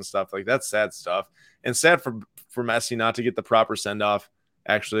videos and stuff. Like, that's sad stuff. And sad for Messi not to get the proper send-off,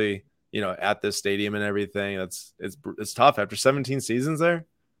 actually, at this stadium and everything. It's tough after 17 seasons there.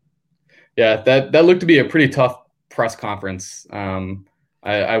 Yeah, that looked to be a pretty tough press conference.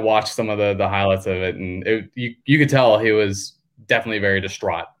 I watched some of the highlights of it, and you could tell he was definitely very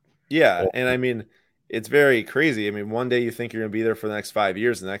distraught. Yeah, and I mean, it's very crazy. I mean, one day you think you're going to be there for the next 5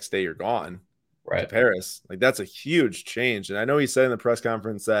 years, the next day you're gone to Paris. Like, that's a huge change. And I know he said in the press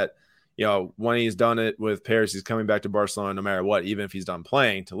conference that, when he's done it with Paris, he's coming back to Barcelona no matter what, even if he's done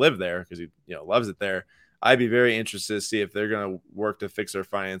playing, to live there because he loves it there. I'd be very interested to see if they're going to work to fix their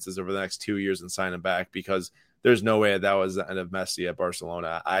finances over the next 2 years and sign him back, because there's no way that was the end of Messi at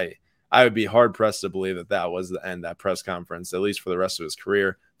Barcelona. I would be hard pressed to believe that was the end, that press conference, at least for the rest of his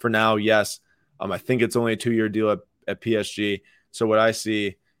career. For now, yes. I think it's only a 2-year deal at PSG. So what I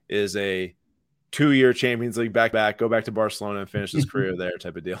see is a 2-year Champions League back, go back to Barcelona and finish his career there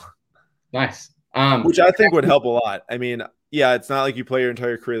type of deal. Nice. Which I think would help a lot. I mean, yeah, it's not like you play your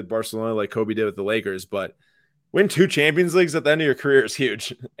entire career with Barcelona like Kobe did with the Lakers, but win 2 Champions Leagues at the end of your career is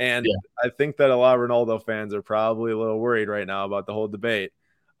huge. And Yeah. I think that a lot of Ronaldo fans are probably a little worried right now about the whole debate.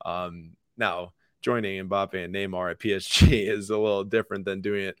 Now, joining Mbappe and Neymar at PSG is a little different than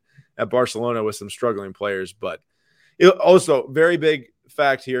doing it at Barcelona with some struggling players. But it also, very big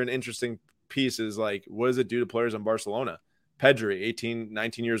fact here, an interesting piece is like, what does it do to players in Barcelona? Pedri, 18,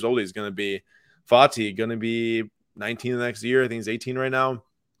 19 years old, he's going to be. Fati, going to be 19 the next year. I think he's 18 right now.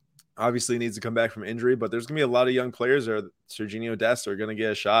 Obviously needs to come back from injury, but there's going to be a lot of young players or Serginho Dest are going to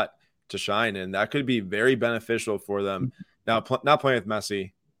get a shot to shine, and that could be very beneficial for them. Now, not playing with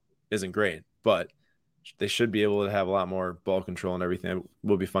Messi isn't great, but they should be able to have a lot more ball control and everything. It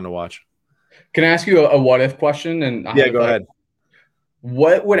will be fun to watch. Can I ask you a what if question? And yeah, go ahead.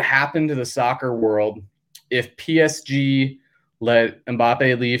 What would happen to the soccer world if PSG let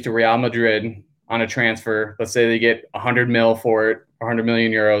Mbappe leave to Real Madrid on a transfer? Let's say they get 100 mil for it, 100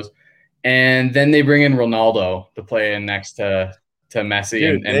 million euros, and then they bring in Ronaldo to play in next to Messi.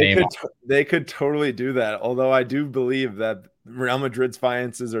 Dude, and Neymar. They could totally do that. Although I do believe that Real Madrid's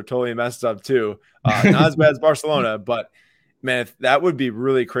finances are totally messed up too. Not as bad as Barcelona, but man, that would be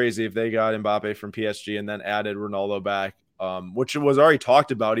really crazy if they got Mbappe from PSG and then added Ronaldo back, which was already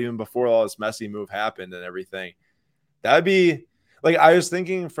talked about even before all this Messi move happened and everything. That'd be like, I was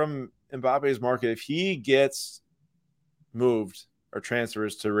thinking from Mbappe's market, if he gets moved or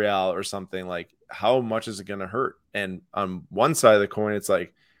transfers to Real or something, like how much is it going to hurt? And on one side of the coin, it's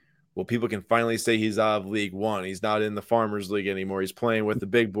like, well, people can finally say he's out of League One. He's not in the Farmers League anymore. He's playing with the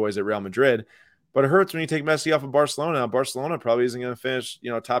big boys at Real Madrid. But it hurts when you take Messi off of Barcelona. Barcelona probably isn't going to finish,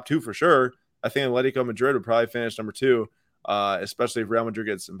 top 2 for sure. I think Atletico Madrid would probably finish number 2, especially if Real Madrid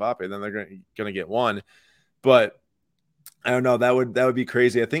gets Mbappe. Then they're going to get 1. But I don't know. That would be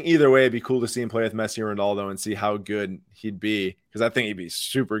crazy. I think either way, it'd be cool to see him play with Messi or Ronaldo and see how good he'd be. Because I think he'd be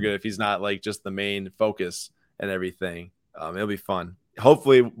super good if he's not like just the main focus and everything. It'll be fun.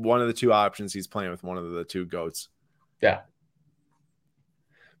 Hopefully, one of the 2 options he's playing with one of the 2 goats. Yeah.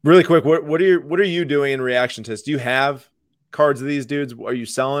 Really quick, what are you doing in reaction to this? Do you have cards of these dudes? Are you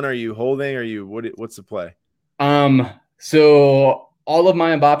selling? Are you holding? What's the play? So all of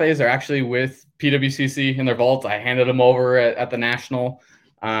my Mbappes are actually with PWCC in their vault. I handed them over at the National.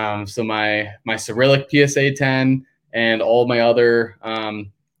 So my Cyrillic PSA 10 and all my other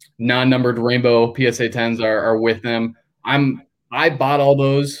non-numbered rainbow PSA 10s are with them. I bought all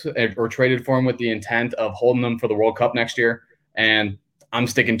those or traded for them with the intent of holding them for the World Cup next year, and I'm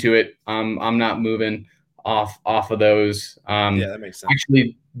sticking to it. I'm not moving off of those. Yeah, that makes sense.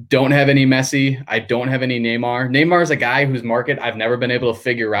 Actually, don't have any Messi. I don't have any Neymar. Neymar is a guy whose market I've never been able to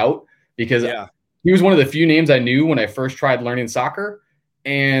figure out because he was one of the few names I knew when I first tried learning soccer,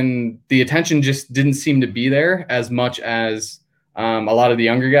 and the attention just didn't seem to be there as much as a lot of the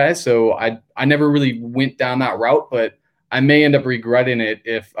younger guys. So I never really went down that route, but I may end up regretting it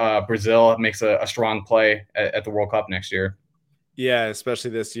if Brazil makes a strong play at the World Cup next year. Yeah,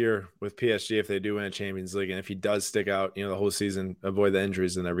 especially this year with PSG if they do win a Champions League and if he does stick out, the whole season, avoid the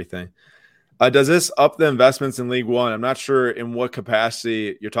injuries and everything. Does this up the investments in League One? I'm not sure in what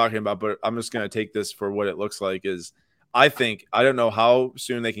capacity you're talking about, but I'm just going to take this for what it looks like. I don't know how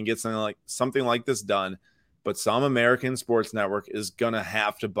soon they can get something like this done, but some American sports network is going to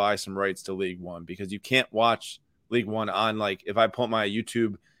have to buy some rights to League One because you can't watch League One on, like, if I pull my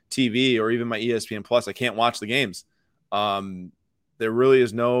YouTube TV or even my ESPN Plus, I can't watch the games. There really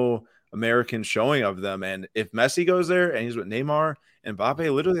is no American showing of them. And if Messi goes there and he's with Neymar and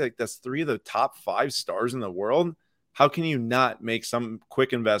Mbappe, literally, like, that's 3 of the top 5 stars in the world. How can you not make some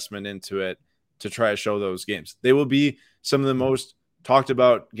quick investment into it to try to show those games? They will be some of the most talked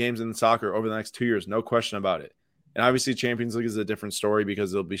about games in soccer over the next 2 years. No question about it. And obviously Champions League is a different story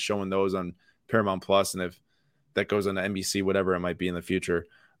because they'll be showing those on Paramount Plus. And if that goes on to NBC, whatever it might be in the future,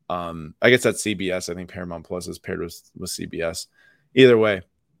 I guess that's CBS. I think Paramount Plus is paired with CBS. Either way,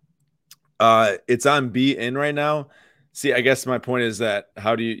 it's on beIN right now. See, I guess my point is that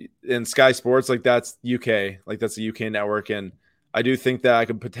in Sky Sports, like, that's UK, like that's a UK network. And I do think that I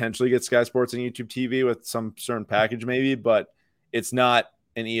could potentially get Sky Sports and YouTube TV with some certain package maybe, but it's not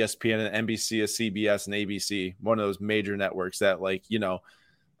an ESPN, an NBC, a CBS, and ABC, one of those major networks that, like,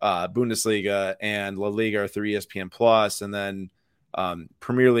 Bundesliga and La Liga are through ESPN Plus, and then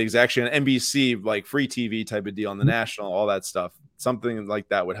Premier League is actually an NBC, like, free TV type of deal on the national, all that stuff. Something like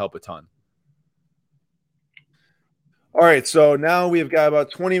that would help a ton. All right, so now we've got about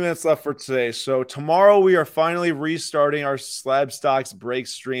 20 minutes left for today. So tomorrow we are finally restarting our Slab Stocks break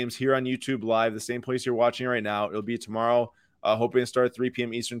streams here on YouTube Live, the same place you're watching right now. It'll be tomorrow, hoping to start at 3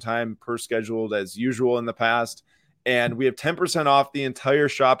 p.m. Eastern time per scheduled as usual in the past. And we have 10% off the entire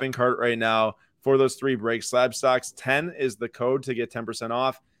shopping cart right now for those 3 breaks. Slab Stocks 10 is the code to get 10%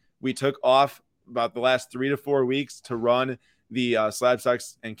 off. We took off about the last 3 to 4 weeks to run the Slab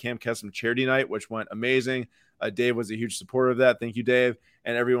Stocks and Camp Kesem charity night, which went amazing. Dave was a huge supporter of that. Thank you, Dave.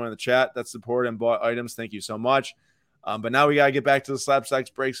 And everyone in the chat that supported and bought items, thank you so much. But now we got to get back to the Slab Stocks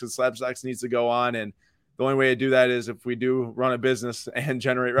breaks because Slab Stocks needs to go on. And the only way to do that is if we do run a business and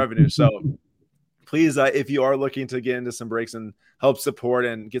generate revenue. So please, if you are looking to get into some breaks and help support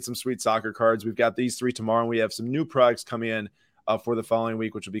and get some sweet soccer cards, we've got these 3 tomorrow. And we have some new products coming in for the following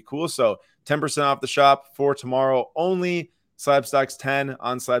week, which will be cool. So 10% off the shop for tomorrow only. Slab Stocks 10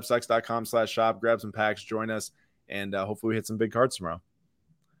 on slabstocks.com/shop. Grab some packs, join us, and hopefully we hit some big cards tomorrow.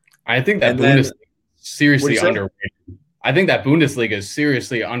 I think that Bundesliga is seriously underrated. I think that Bundesliga is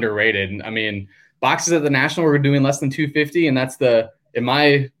seriously underrated. I mean, boxes at the National were doing less than 250, and that's in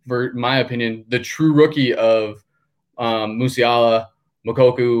my opinion, the true rookie of Musiala,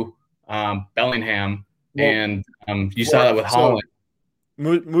 Moukoko, Bellingham, and you saw that with Haaland.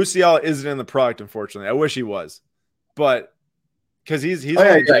 Musiala isn't in the product, unfortunately. I wish he was, but because he's he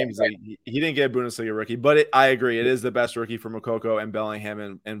didn't get a Bundesliga rookie. But I agree, it is the best rookie for Moukoko and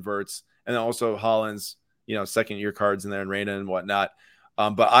Bellingham and Wirtz, and then also Haaland's second year cards in there and Reina and whatnot.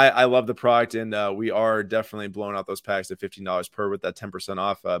 But I love the product, and we are definitely blowing out those packs at $15 per with that 10%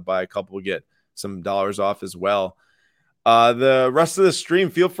 off. Buy a couple, get some dollars off as well. The rest of the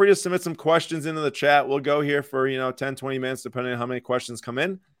stream, feel free to submit some questions into the chat. We'll go here for 10, 20 minutes, depending on how many questions come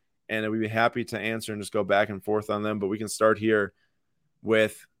in, and we'd be happy to answer and just go back and forth on them. But we can start here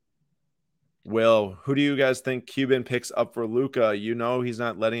with Will. Who do you guys think Cuban picks up for Luka? He's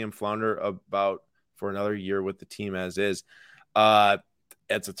not letting him flounder about for another year with the team as is.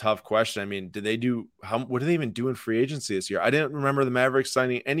 It's a tough question. I mean, what do they even do in free agency this year? I didn't remember the Mavericks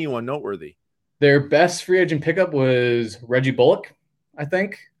signing anyone noteworthy. Their best free agent pickup was Reggie Bullock, I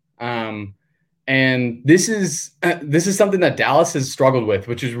think. And this is something that Dallas has struggled with,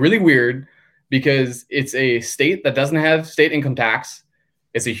 which is really weird because it's a state that doesn't have state income tax.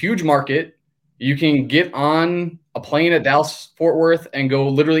 It's a huge market. You can get on a plane at Dallas-Fort Worth and go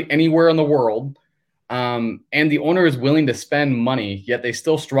literally anywhere in the world. And the owner is willing to spend money, yet they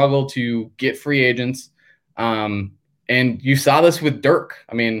still struggle to get free agents. And you saw this with Dirk.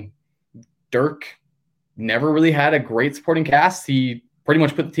 I mean, Dirk never really had a great supporting cast. He pretty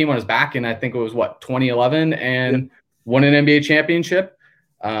much put the team on his back in, I think it was 2011 and won an NBA championship.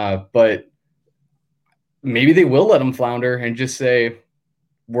 But maybe they will let him flounder and just say,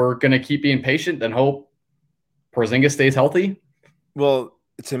 we're going to keep being patient and hope Porzingis stays healthy. Well,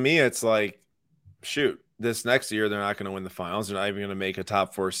 to me, it's like, shoot, this next year, they're not going to win the finals. They're not even going to make a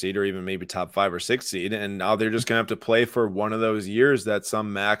top 4 seed or even maybe top 5 or 6 seed. And now they're just going to have to play for one of those years that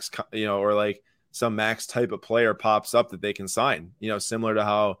some max, or like some max type of player pops up that they can sign, similar to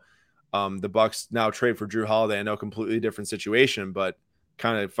how the Bucks now trade for Drew Holiday. I know, completely different situation, but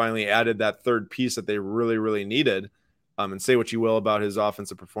kind of finally added that third piece that they really, really needed. And say what you will about his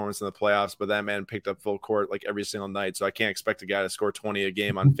offensive performance in the playoffs, but that man picked up full court like every single night. So I can't expect a guy to score 20 a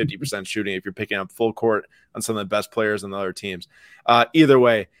game on 50% shooting if you're picking up full court on some of the best players on the other teams. Either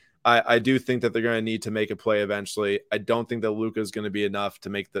way, I do think that they're going to need to make a play eventually. I don't think that Luka is going to be enough to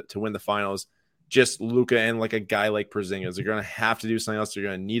win the finals. Just Luka and like a guy like Porzingis, they're going to have to do something else. They're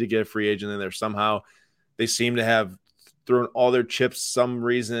going to need to get a free agent in there somehow. They seem to have thrown all their chips some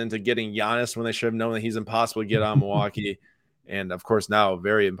reason into getting Giannis when they should have known that he's impossible to get on Milwaukee. And of course now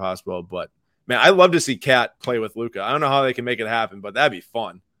very impossible, but man, I'd love to see Cat play with Luka. I don't know how they can make it happen, but that'd be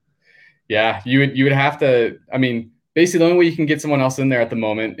fun. Yeah. You would have to, I mean, basically the only way you can get someone else in there at the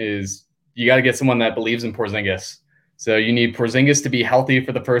moment is you got to get someone that believes in Porzingis. So you need Porzingis to be healthy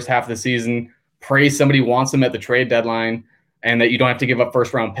for the first half of the season, pray somebody wants him at the trade deadline, and that you don't have to give up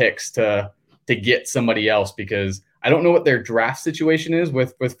first round picks to get somebody else, because I don't know what their draft situation is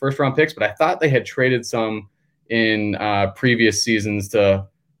with first round picks, but I thought they had traded some in previous seasons to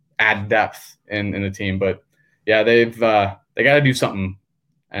add depth in the team. But yeah, they got to do something.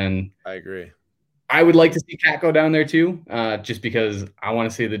 And I agree. I would like to see Cat go down there too, just because I want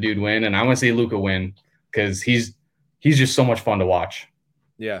to see the dude win, and I want to see Luka win because he's just so much fun to watch.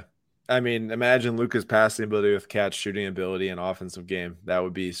 Yeah. I mean, imagine Luka's passing ability with Cat's shooting ability and offensive game. That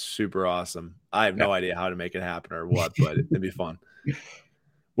would be super awesome. I have no idea how to make it happen or what, but it'd be fun.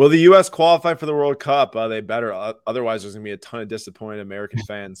 Will the U.S. qualify for the World Cup? They better. Otherwise, there's going to be a ton of disappointed American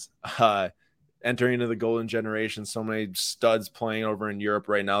fans entering into the golden generation. So many studs playing over in Europe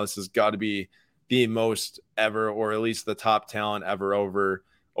right now. This has got to be the most ever, or at least the top talent ever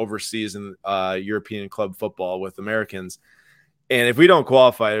overseas in European club football with Americans. And if we don't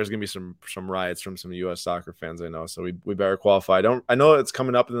qualify, there's gonna be some riots from some U.S. soccer fans I know. So we better qualify. I know it's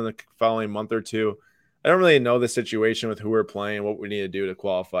coming up in the following month or two. I don't really know the situation with who we're playing, what we need to do to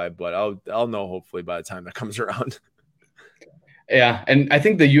qualify, but I'll know hopefully by the time that comes around. Yeah, and I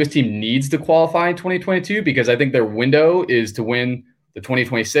think the U.S. team needs to qualify in 2022 because I think their window is to win the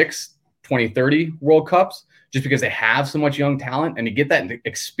 2026, 2030 World Cups, just because they have so much young talent and to get that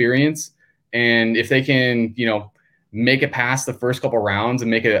experience. And if they can, make it past the first couple rounds and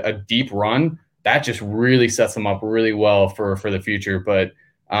make a deep run, that just really sets them up really well for the future. But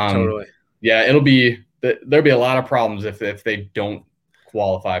Totally. Yeah, there'll be a lot of problems if they don't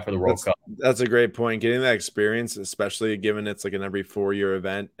qualify for the World Cup. That's a great point. Getting that experience, especially given it's like an every 4-year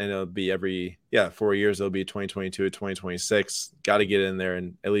event, and it'll be every 4 years. It'll be 2022 to 2026. Got to get in there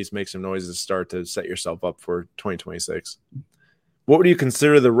and at least make some noises to start to set yourself up for 2026. What would you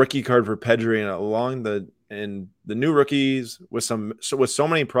consider the rookie card for Pedri and the new rookies with so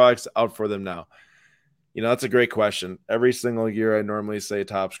many products out for them now? That's a great question. Every single year, I normally say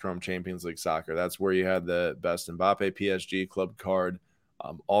Top Scrum Champions League soccer. That's where you had the best Mbappe PSG club card,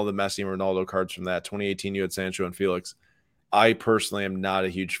 all the Messi and Ronaldo cards from that. 2018, you had Sancho and Felix. I personally am not a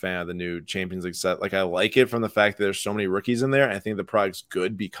huge fan of the new Champions League set. Like, I like it from the fact that there's so many rookies in there. I think the product's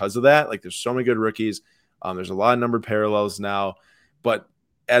good because of that. Like, there's so many good rookies. There's a lot of numbered parallels now. But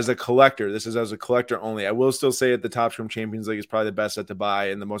as a collector, this is as a collector only. I will still say that the Top Scrum Champions League is probably the best set to buy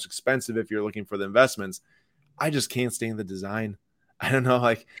and the most expensive if you're looking for the investments. I just can't stand the design. I don't know,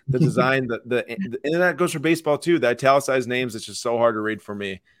 like the design, and that goes for baseball too. The italicized names, it's just so hard to read for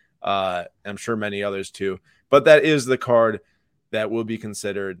me. I'm sure many others too. But that is the card that will be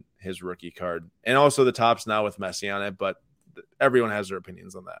considered his rookie card. And also the tops now with Messi on it, but everyone has their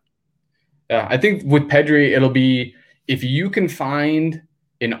opinions on that. Yeah, I think with Pedri, it'll be if you can find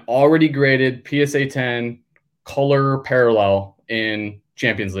an already graded PSA 10 color parallel in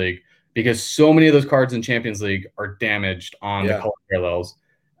Champions League, because so many of those cards in Champions League are damaged on the color parallels.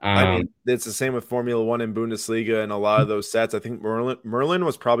 I mean, it's the same with Formula One and Bundesliga and a lot of those sets. I think Merlin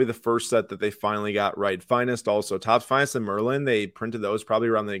was probably the first set that they finally got right. Finest also. Topps Finest and Merlin, they printed those probably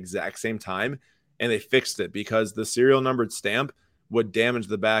around the exact same time, and they fixed it because the serial numbered stamp would damage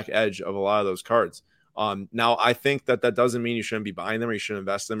the back edge of a lot of those cards. Now, I think that doesn't mean you shouldn't be buying them or you shouldn't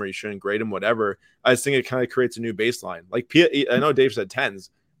invest them or you shouldn't grade them, whatever. I just think it kind of creates a new baseline. Like I know Dave said 10s,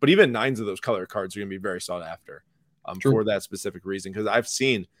 but even 9s of those color cards are going to be very sought after for that specific reason. Because I've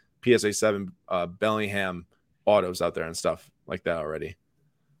seen PSA 7 Bellingham autos out there and stuff like that already.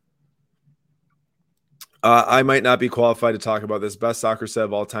 I might not be qualified to talk about this. Best soccer set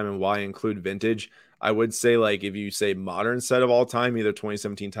of all time and why include vintage. I would say, like, if you say modern set of all time, either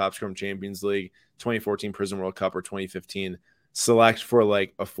 2017 Top Scrum Champions League, 2014 Prison World Cup, or 2015, select for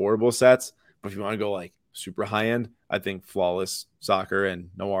like affordable sets. But if you want to go like super high end, I think Flawless Soccer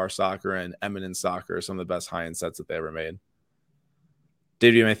and Noir Soccer and Eminent Soccer are some of the best high end sets that they ever made.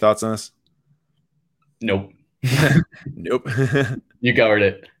 Dave, do you have any thoughts on this? Nope. Nope. You covered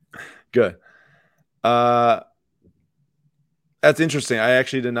it. Good. That's interesting. I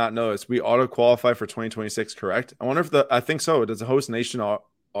actually did not know this. We auto qualify for 2026, correct? I wonder if I think so. Does the host nation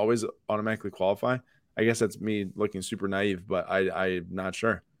always automatically qualify? I guess that's me looking super naive, but I'm not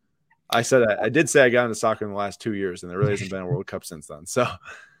sure. I did say I got into soccer in the last 2 years, and there really hasn't been a World Cup since then. So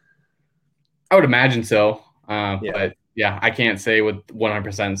I would imagine so. But yeah, I can't say with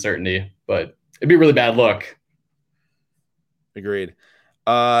 100% certainty, but it'd be a really bad look. Agreed.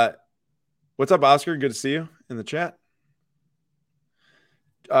 What's up, Oscar? Good to see you in the chat.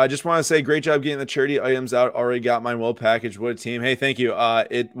 I just want to say great job getting the charity items out. Already got mine well packaged. What a team. Hey, thank you.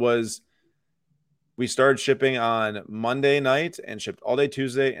 We started shipping on Monday night and shipped all day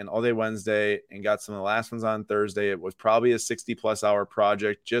Tuesday and all day Wednesday and got some of the last ones on Thursday. It was probably a 60+ hour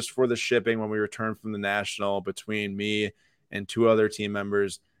project just for the shipping when we returned from the national between me and 2 other team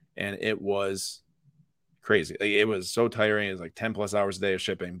members. And it was crazy. Like, it was so tiring. It was like 10+ hours a day of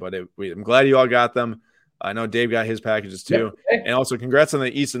shipping, but I'm glad you all got them. I know Dave got his packages too. Yep. And also congrats on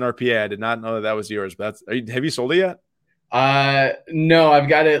the Easton RPA. I did not know that was yours, but have you sold it yet? No, I've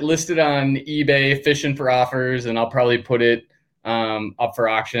got it listed on eBay, fishing for offers, and I'll probably put it up for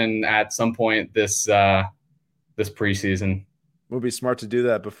auction at some point this preseason. Would be smart to do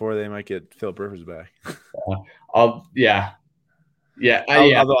that before they might get Philip Rivers back. Although I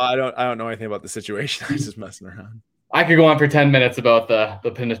don't know anything about the situation. I was just messing around. I could go on for 10 minutes about the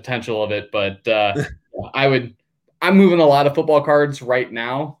potential of it, but I'm moving a lot of football cards right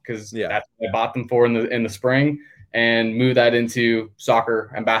now because that's what I bought them for in the spring, and move that into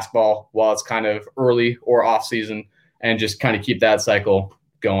soccer and basketball while it's kind of early or off season, and just kind of keep that cycle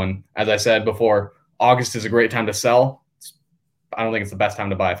going. As I said before, August is a great time to sell. It's I don't think it's the best time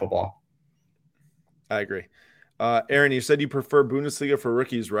to buy football. I agree. Aaron, you said you prefer Bundesliga for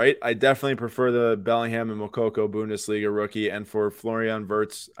rookies, right? I definitely prefer the Bellingham and Mokoko Bundesliga rookie. And for Florian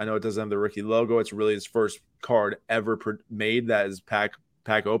Wirtz, I know it doesn't have the rookie logo. It's really his first card ever made that is pack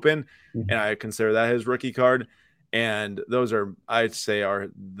open. And I consider that his rookie card. And those are, I'd say, are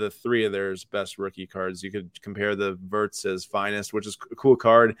the three of theirs best rookie cards. You could compare the Wirtz's Finest, which is a cool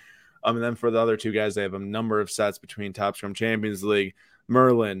card. And then for the other two guys, they have a number of sets between Top Scrum Champions League,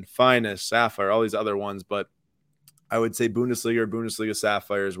 Merlin, Finest, Sapphire, all these other ones. But I would say Bundesliga or Bundesliga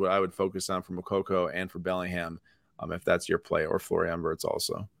Sapphire is what I would focus on for Mokoko and for Bellingham, if that's your play, or Florian Wirtz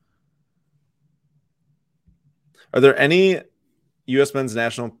also. Are there any U.S. men's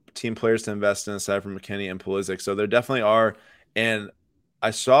national team players to invest in aside from McKennie and Pulisic? So there definitely are. And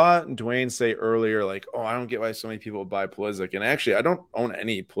I saw Dwayne say earlier, like, oh, I don't get why so many people buy Pulisic. And actually, I don't own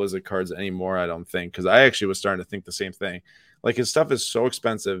any Pulisic cards anymore, I don't think, because I actually was starting to think the same thing. Like, his stuff is so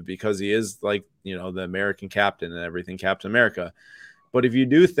expensive because he is, like, you know, the American captain and everything, Captain America. But if you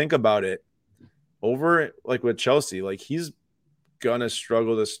do think about it, over, like, with Chelsea, like, he's going to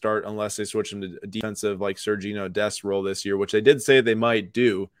struggle to start unless they switch him to a defensive, like, Sergino Dest role this year, which they did say they might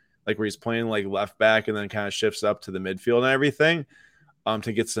do, like, where he's playing, like, left back and then kind of shifts up to the midfield and everything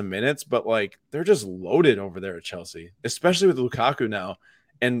to get some minutes. But, like, they're just loaded over there at Chelsea, especially with Lukaku now.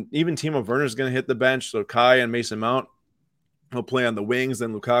 And even Timo Werner's going to hit the bench, so Kai and Mason Mount he'll play on the wings,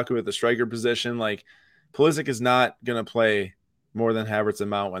 then Lukaku at the striker position. Like, Pulisic is not going to play more than Havertz and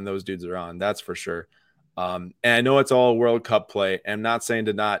Mount when those dudes are on. That's for sure. And I know it's all World Cup play. I'm not saying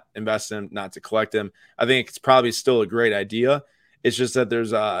to not invest in him, not to collect him. I think it's probably still a great idea. It's just that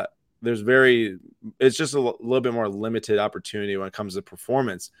it's just a little bit more limited opportunity when it comes to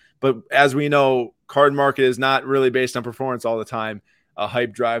performance. But as we know, card market is not really based on performance all the time.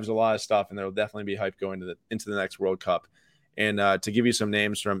 Hype drives a lot of stuff, and there will definitely be hype going into the next World Cup. And to give you some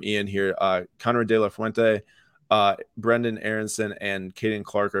names from Ian here, Conrad De La Fuente, Brendan Aronson, and Caden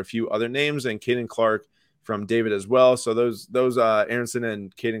Clark are a few other names, and Caden Clark from David as well. So those Aronson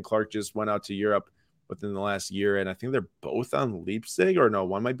and Caden Clark just went out to Europe within the last year, and I think they're both on Leipzig, or no,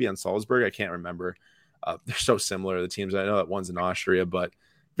 one might be on Salzburg. I can't remember. They're so similar, the teams. I know that one's in Austria, but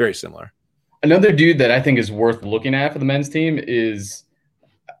very similar. Another dude that I think is worth looking at for the men's team is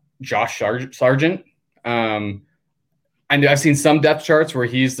Josh Sargent. I've seen some depth charts where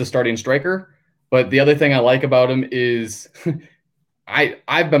he's the starting striker, but the other thing I like about him is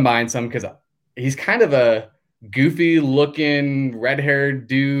I've been buying some because he's kind of a goofy looking red-haired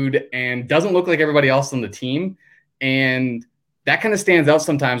dude and doesn't look like everybody else on the team. And that kind of stands out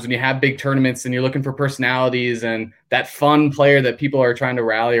sometimes when you have big tournaments and you're looking for personalities and that fun player that people are trying to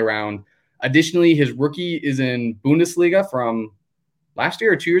rally around. Additionally, his rookie is in Bundesliga from last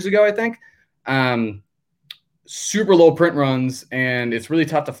year or 2 years ago, I think. Super low print runs, and it's really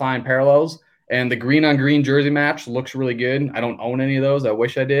tough to find parallels. And the green on green jersey match looks really good. I don't own any of those. I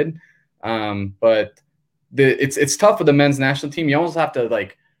wish I did. But it's tough with the men's national team. You almost have to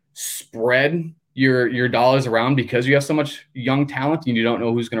like spread your dollars around because you have so much young talent and you don't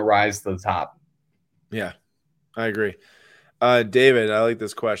know who's going to rise to the top. Yeah, I agree. David, I like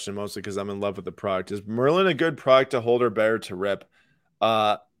this question mostly because I'm in love with the product. Is Merlin a good product to hold or better to rip?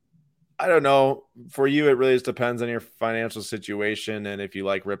 I don't know. For you, it really just depends on your financial situation and if you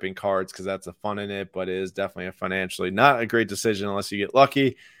like ripping cards, because that's a fun in it, but it is definitely a financially not a great decision unless you get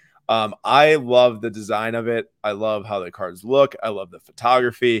lucky. I love the design of it. I love how the cards look. I love the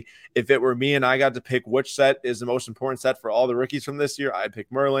photography. If it were me and I got to pick which set is the most important set for all the rookies from this year, I'd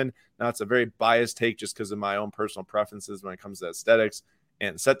pick Merlin. Now, it's a very biased take just because of my own personal preferences when it comes to aesthetics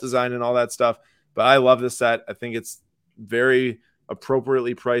and set design and all that stuff. But I love this set. I think it's very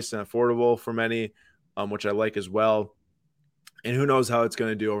appropriately priced and affordable for many, which I like as well. And who knows how it's going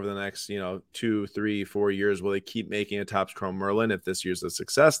to do over the next, 2, 3, 4 years. Will they keep making a Topps Chrome Merlin? If this year's a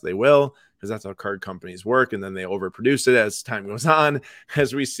success, they will, because that's how card companies work. And then they overproduce it as time goes on,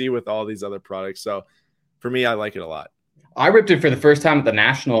 as we see with all these other products. So for me, I like it a lot. I ripped it for the first time at the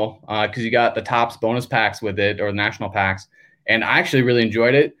National because you got the Topps bonus packs with it, or the National packs. And I actually really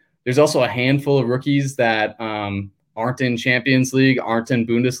enjoyed it. There's also a handful of rookies that aren't in Champions League, aren't in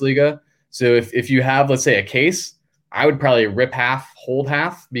Bundesliga. So if you have, let's say, a case, I would probably rip half, hold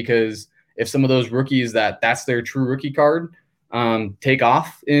half, because if some of those rookies that's their true rookie card take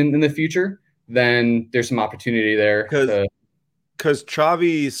off in the future, then there's some opportunity there. Because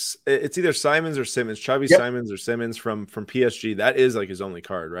Xavi, it's either Simons or Simmons. Xavi, yep. Simons or Simmons from PSG. That is like his only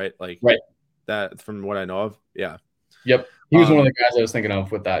card, right? Like right. That from what I know of. Yeah. Yep. He was one of the guys I was thinking of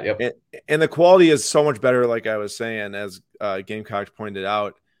with that. Yep. And the quality is so much better, like I was saying, as Gamecock pointed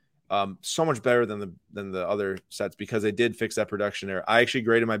out. So much better than the other sets because they did fix that production there. I actually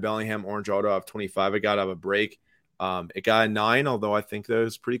graded my Bellingham Orange Auto off 25. I got out of a break. It got a 9, although I think that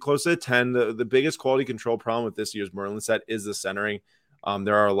was pretty close to a 10. The biggest quality control problem with this year's Merlin set is the centering.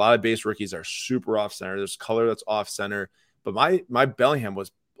 There are a lot of base rookies that are super off center. There's color that's off center, but my Bellingham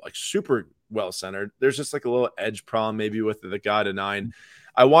was like super well centered. There's just like a little edge problem maybe with the guy to 9.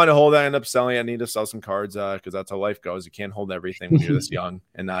 I want to hold. I end up selling. I need to sell some cards because that's how life goes. You can't hold everything when you're this young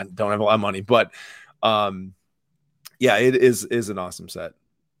and don't have a lot of money. But yeah, it is an awesome set.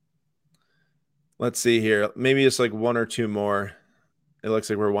 Let's see here. Maybe it's like one or two more. It looks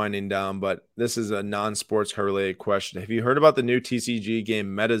like we're winding down, but this is a non-sports car related question. Have you heard about the new TCG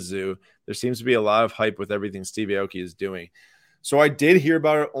game MetaZoo? There seems to be a lot of hype with everything Steve Aoki is doing. So I did hear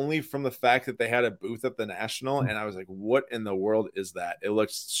about it only from the fact that they had a booth at the National, and I was like, what in the world is that? It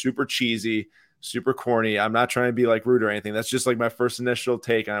looks super cheesy, super corny. I'm not trying to be like rude or anything. That's just like my first initial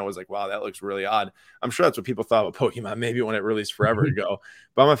take, and I was like, wow, that looks really odd. I'm sure that's what people thought about Pokemon maybe when it released forever ago.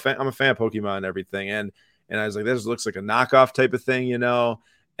 But I'm a fan of Pokemon and everything, and I was like, this looks like a knockoff type of thing,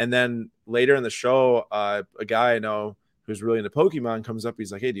 And then later in the show, a guy I know who's really into Pokemon comes up.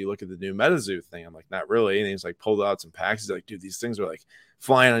 He's like, hey, do you look at the new MetaZoo thing? I'm like, not really. And he's like, pulled out some packs. He's like, dude, these things are like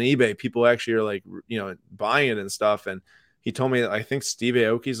flying on eBay. People actually are like, buying it and stuff. And he told me, I think Steve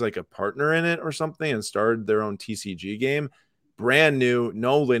Aoki's like a partner in it or something and started their own TCG game. Brand new,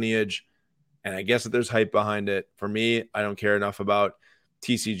 no lineage. And I guess that there's hype behind it. For me, I don't care enough about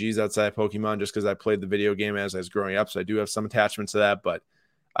TCGs outside Pokemon just because I played the video game as I was growing up. So I do have some attachment to that, but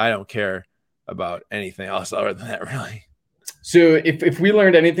I don't care about anything else other than that, really. So if we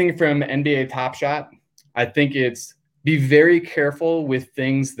learned anything from NBA Top Shot, I think it's be very careful with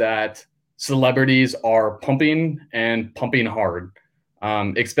things that celebrities are pumping and pumping hard,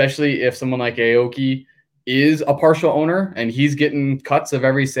 especially if someone like Aoki is a partial owner and he's getting cuts of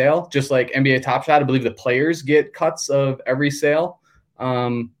every sale, just like NBA Top Shot. I believe the players get cuts of every sale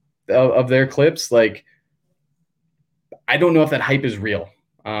of their clips. Like, I don't know if that hype is real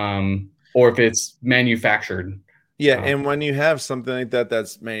or if it's manufactured. Yeah, and when you have something like that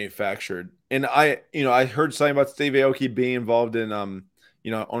that's manufactured, and I heard something about Steve Aoki being involved in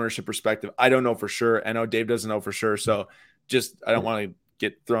ownership perspective. I don't know for sure. I know Dave doesn't know for sure. So just I don't want to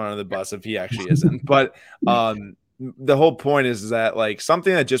get thrown under the bus if he actually isn't. But the whole point is that like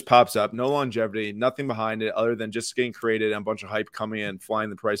something that just pops up, no longevity, nothing behind it other than just getting created and a bunch of hype coming in,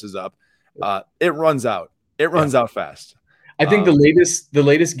 flying the prices up. It runs out. It runs out fast. I think the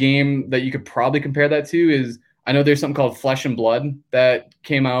latest game that you could probably compare that to is, I know there's something called Flesh and Blood that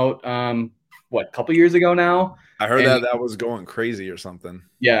came out, a couple years ago now. I heard that was going crazy or something.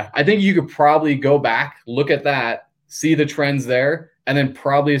 Yeah, I think you could probably go back, look at that, see the trends there, and then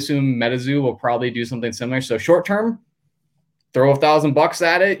probably assume MetaZoo will probably do something similar. So short term, throw $1,000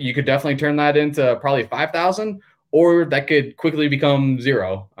 at it. You could definitely turn that into probably 5,000, or that could quickly become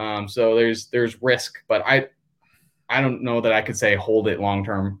 0. So there's risk, but I don't know that I could say hold it long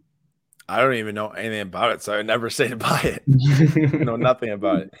term. I don't even know anything about it, so I would never say to buy it. I know nothing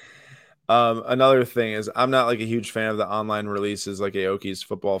about it. Another thing is I'm not like a huge fan of the online releases like Aoki's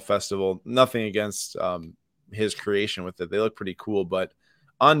Football Festival. Nothing against his creation with it. They look pretty cool, but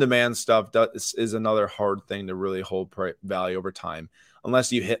on-demand stuff is another hard thing to really hold value over time.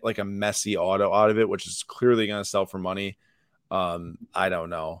 Unless you hit like a messy auto out of it, which is clearly going to sell for money. I don't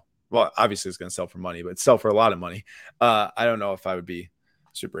know. Well, obviously it's going to sell for money, but sell for a lot of money. I don't know if I would be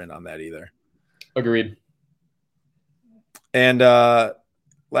super in on that either. Agreed. And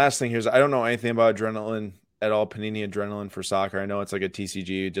last thing here is I don't know anything about Adrenaline at all. Panini Adrenaline for soccer. I know it's like a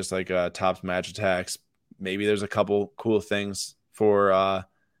TCG, just like Topps Match Attacks. Maybe there's a couple cool things for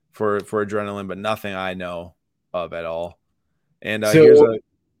Adrenaline, but nothing I know of at all. And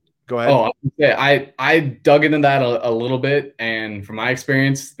go ahead. Oh, I dug into that a little bit, and from my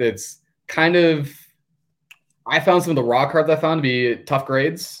experience, that's kind of, I found some of the raw cards I found to be tough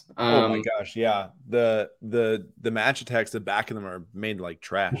grades. Oh my gosh, yeah. The Match Attacks, the back of them are made like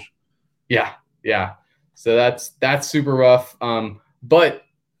trash. Yeah. So that's super rough. But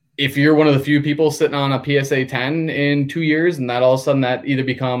if you're one of the few people sitting on a PSA 10 in 2 years, and that all of a sudden that either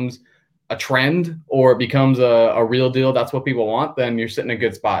becomes a trend or it becomes a real deal, that's what people want, then you're sitting in a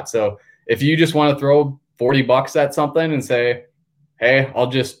good spot. So if you just want to throw $40 at something and say, hey, I'll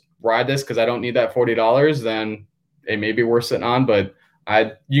just ride this because I don't need that $40, then it may be worth sitting on, but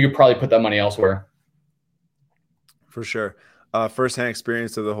you could probably put that money elsewhere. For sure. First-hand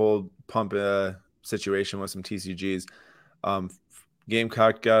experience of the whole pump situation with some TCGs.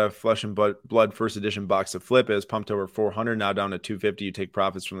 Gamecock got a Flesh and Blood first edition box to flip. It was pumped over 400, now down to 250. You take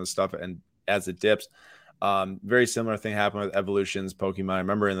profits from the stuff and as it dips. Very similar thing happened with Evolutions Pokemon. I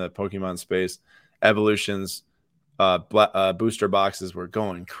remember in the Pokemon space, Evolutions booster boxes were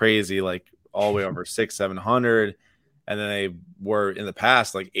going crazy, like all the way over 600-700, and then they were in the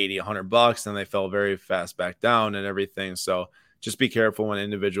past like $80-100, and they fell very fast back down and everything. So just be careful when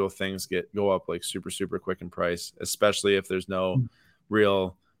individual things go up like super quick in price, especially if there's no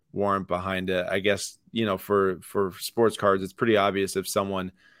real warrant behind it. I guess, for sports cards, it's pretty obvious if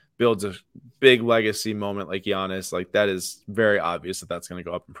someone builds a big legacy moment like Giannis, like that is very obvious that that's going to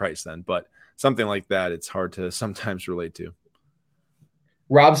go up in price then. But something like that, it's hard to sometimes relate to.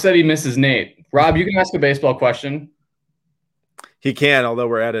 Rob said he misses Nate. Rob, you can ask a baseball question. He can, although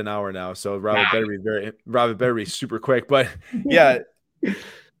we're at an hour now, so Rob better be super quick. But yeah,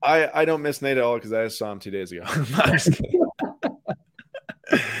 I don't miss Nate at all because I saw him 2 days ago.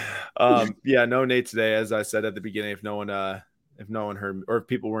 Yeah, no Nate today, as I said at the beginning. If no one heard, or if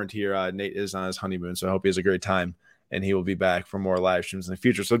people weren't here, Nate is on his honeymoon, so I hope he has a great time, and he will be back for more live streams in the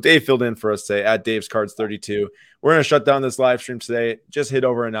future. So Dave filled in for us today at Dave's Cards 32. We're going to shut down this live stream today. Just hit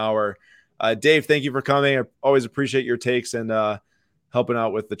over an hour. Dave, thank you for coming. I always appreciate your takes and helping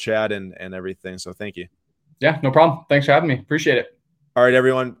out with the chat and everything. So thank you. Yeah, no problem. Thanks for having me. Appreciate it. All right,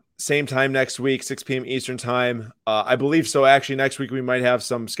 everyone. Same time next week, 6 p.m. Eastern time. I believe so. Actually, next week we might have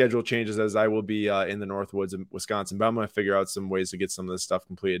some schedule changes as I will be in the Northwoods of Wisconsin, but I'm going to figure out some ways to get some of this stuff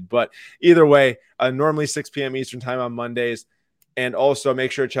completed. But either way, normally 6 p.m. Eastern time on Mondays. And also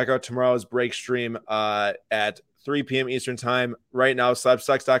make sure to check out tomorrow's break stream at 3 p.m. Eastern time. Right now,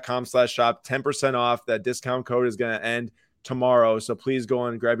 slabstocks.com/shop, 10% off. That discount code is going to end tomorrow. So please go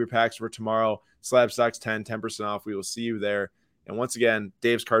and grab your packs for tomorrow. Slabstocks 10% off. We will see you there. And once again,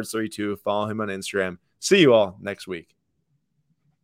 Dave's Cards 32. Follow him on Instagram. See you all next week.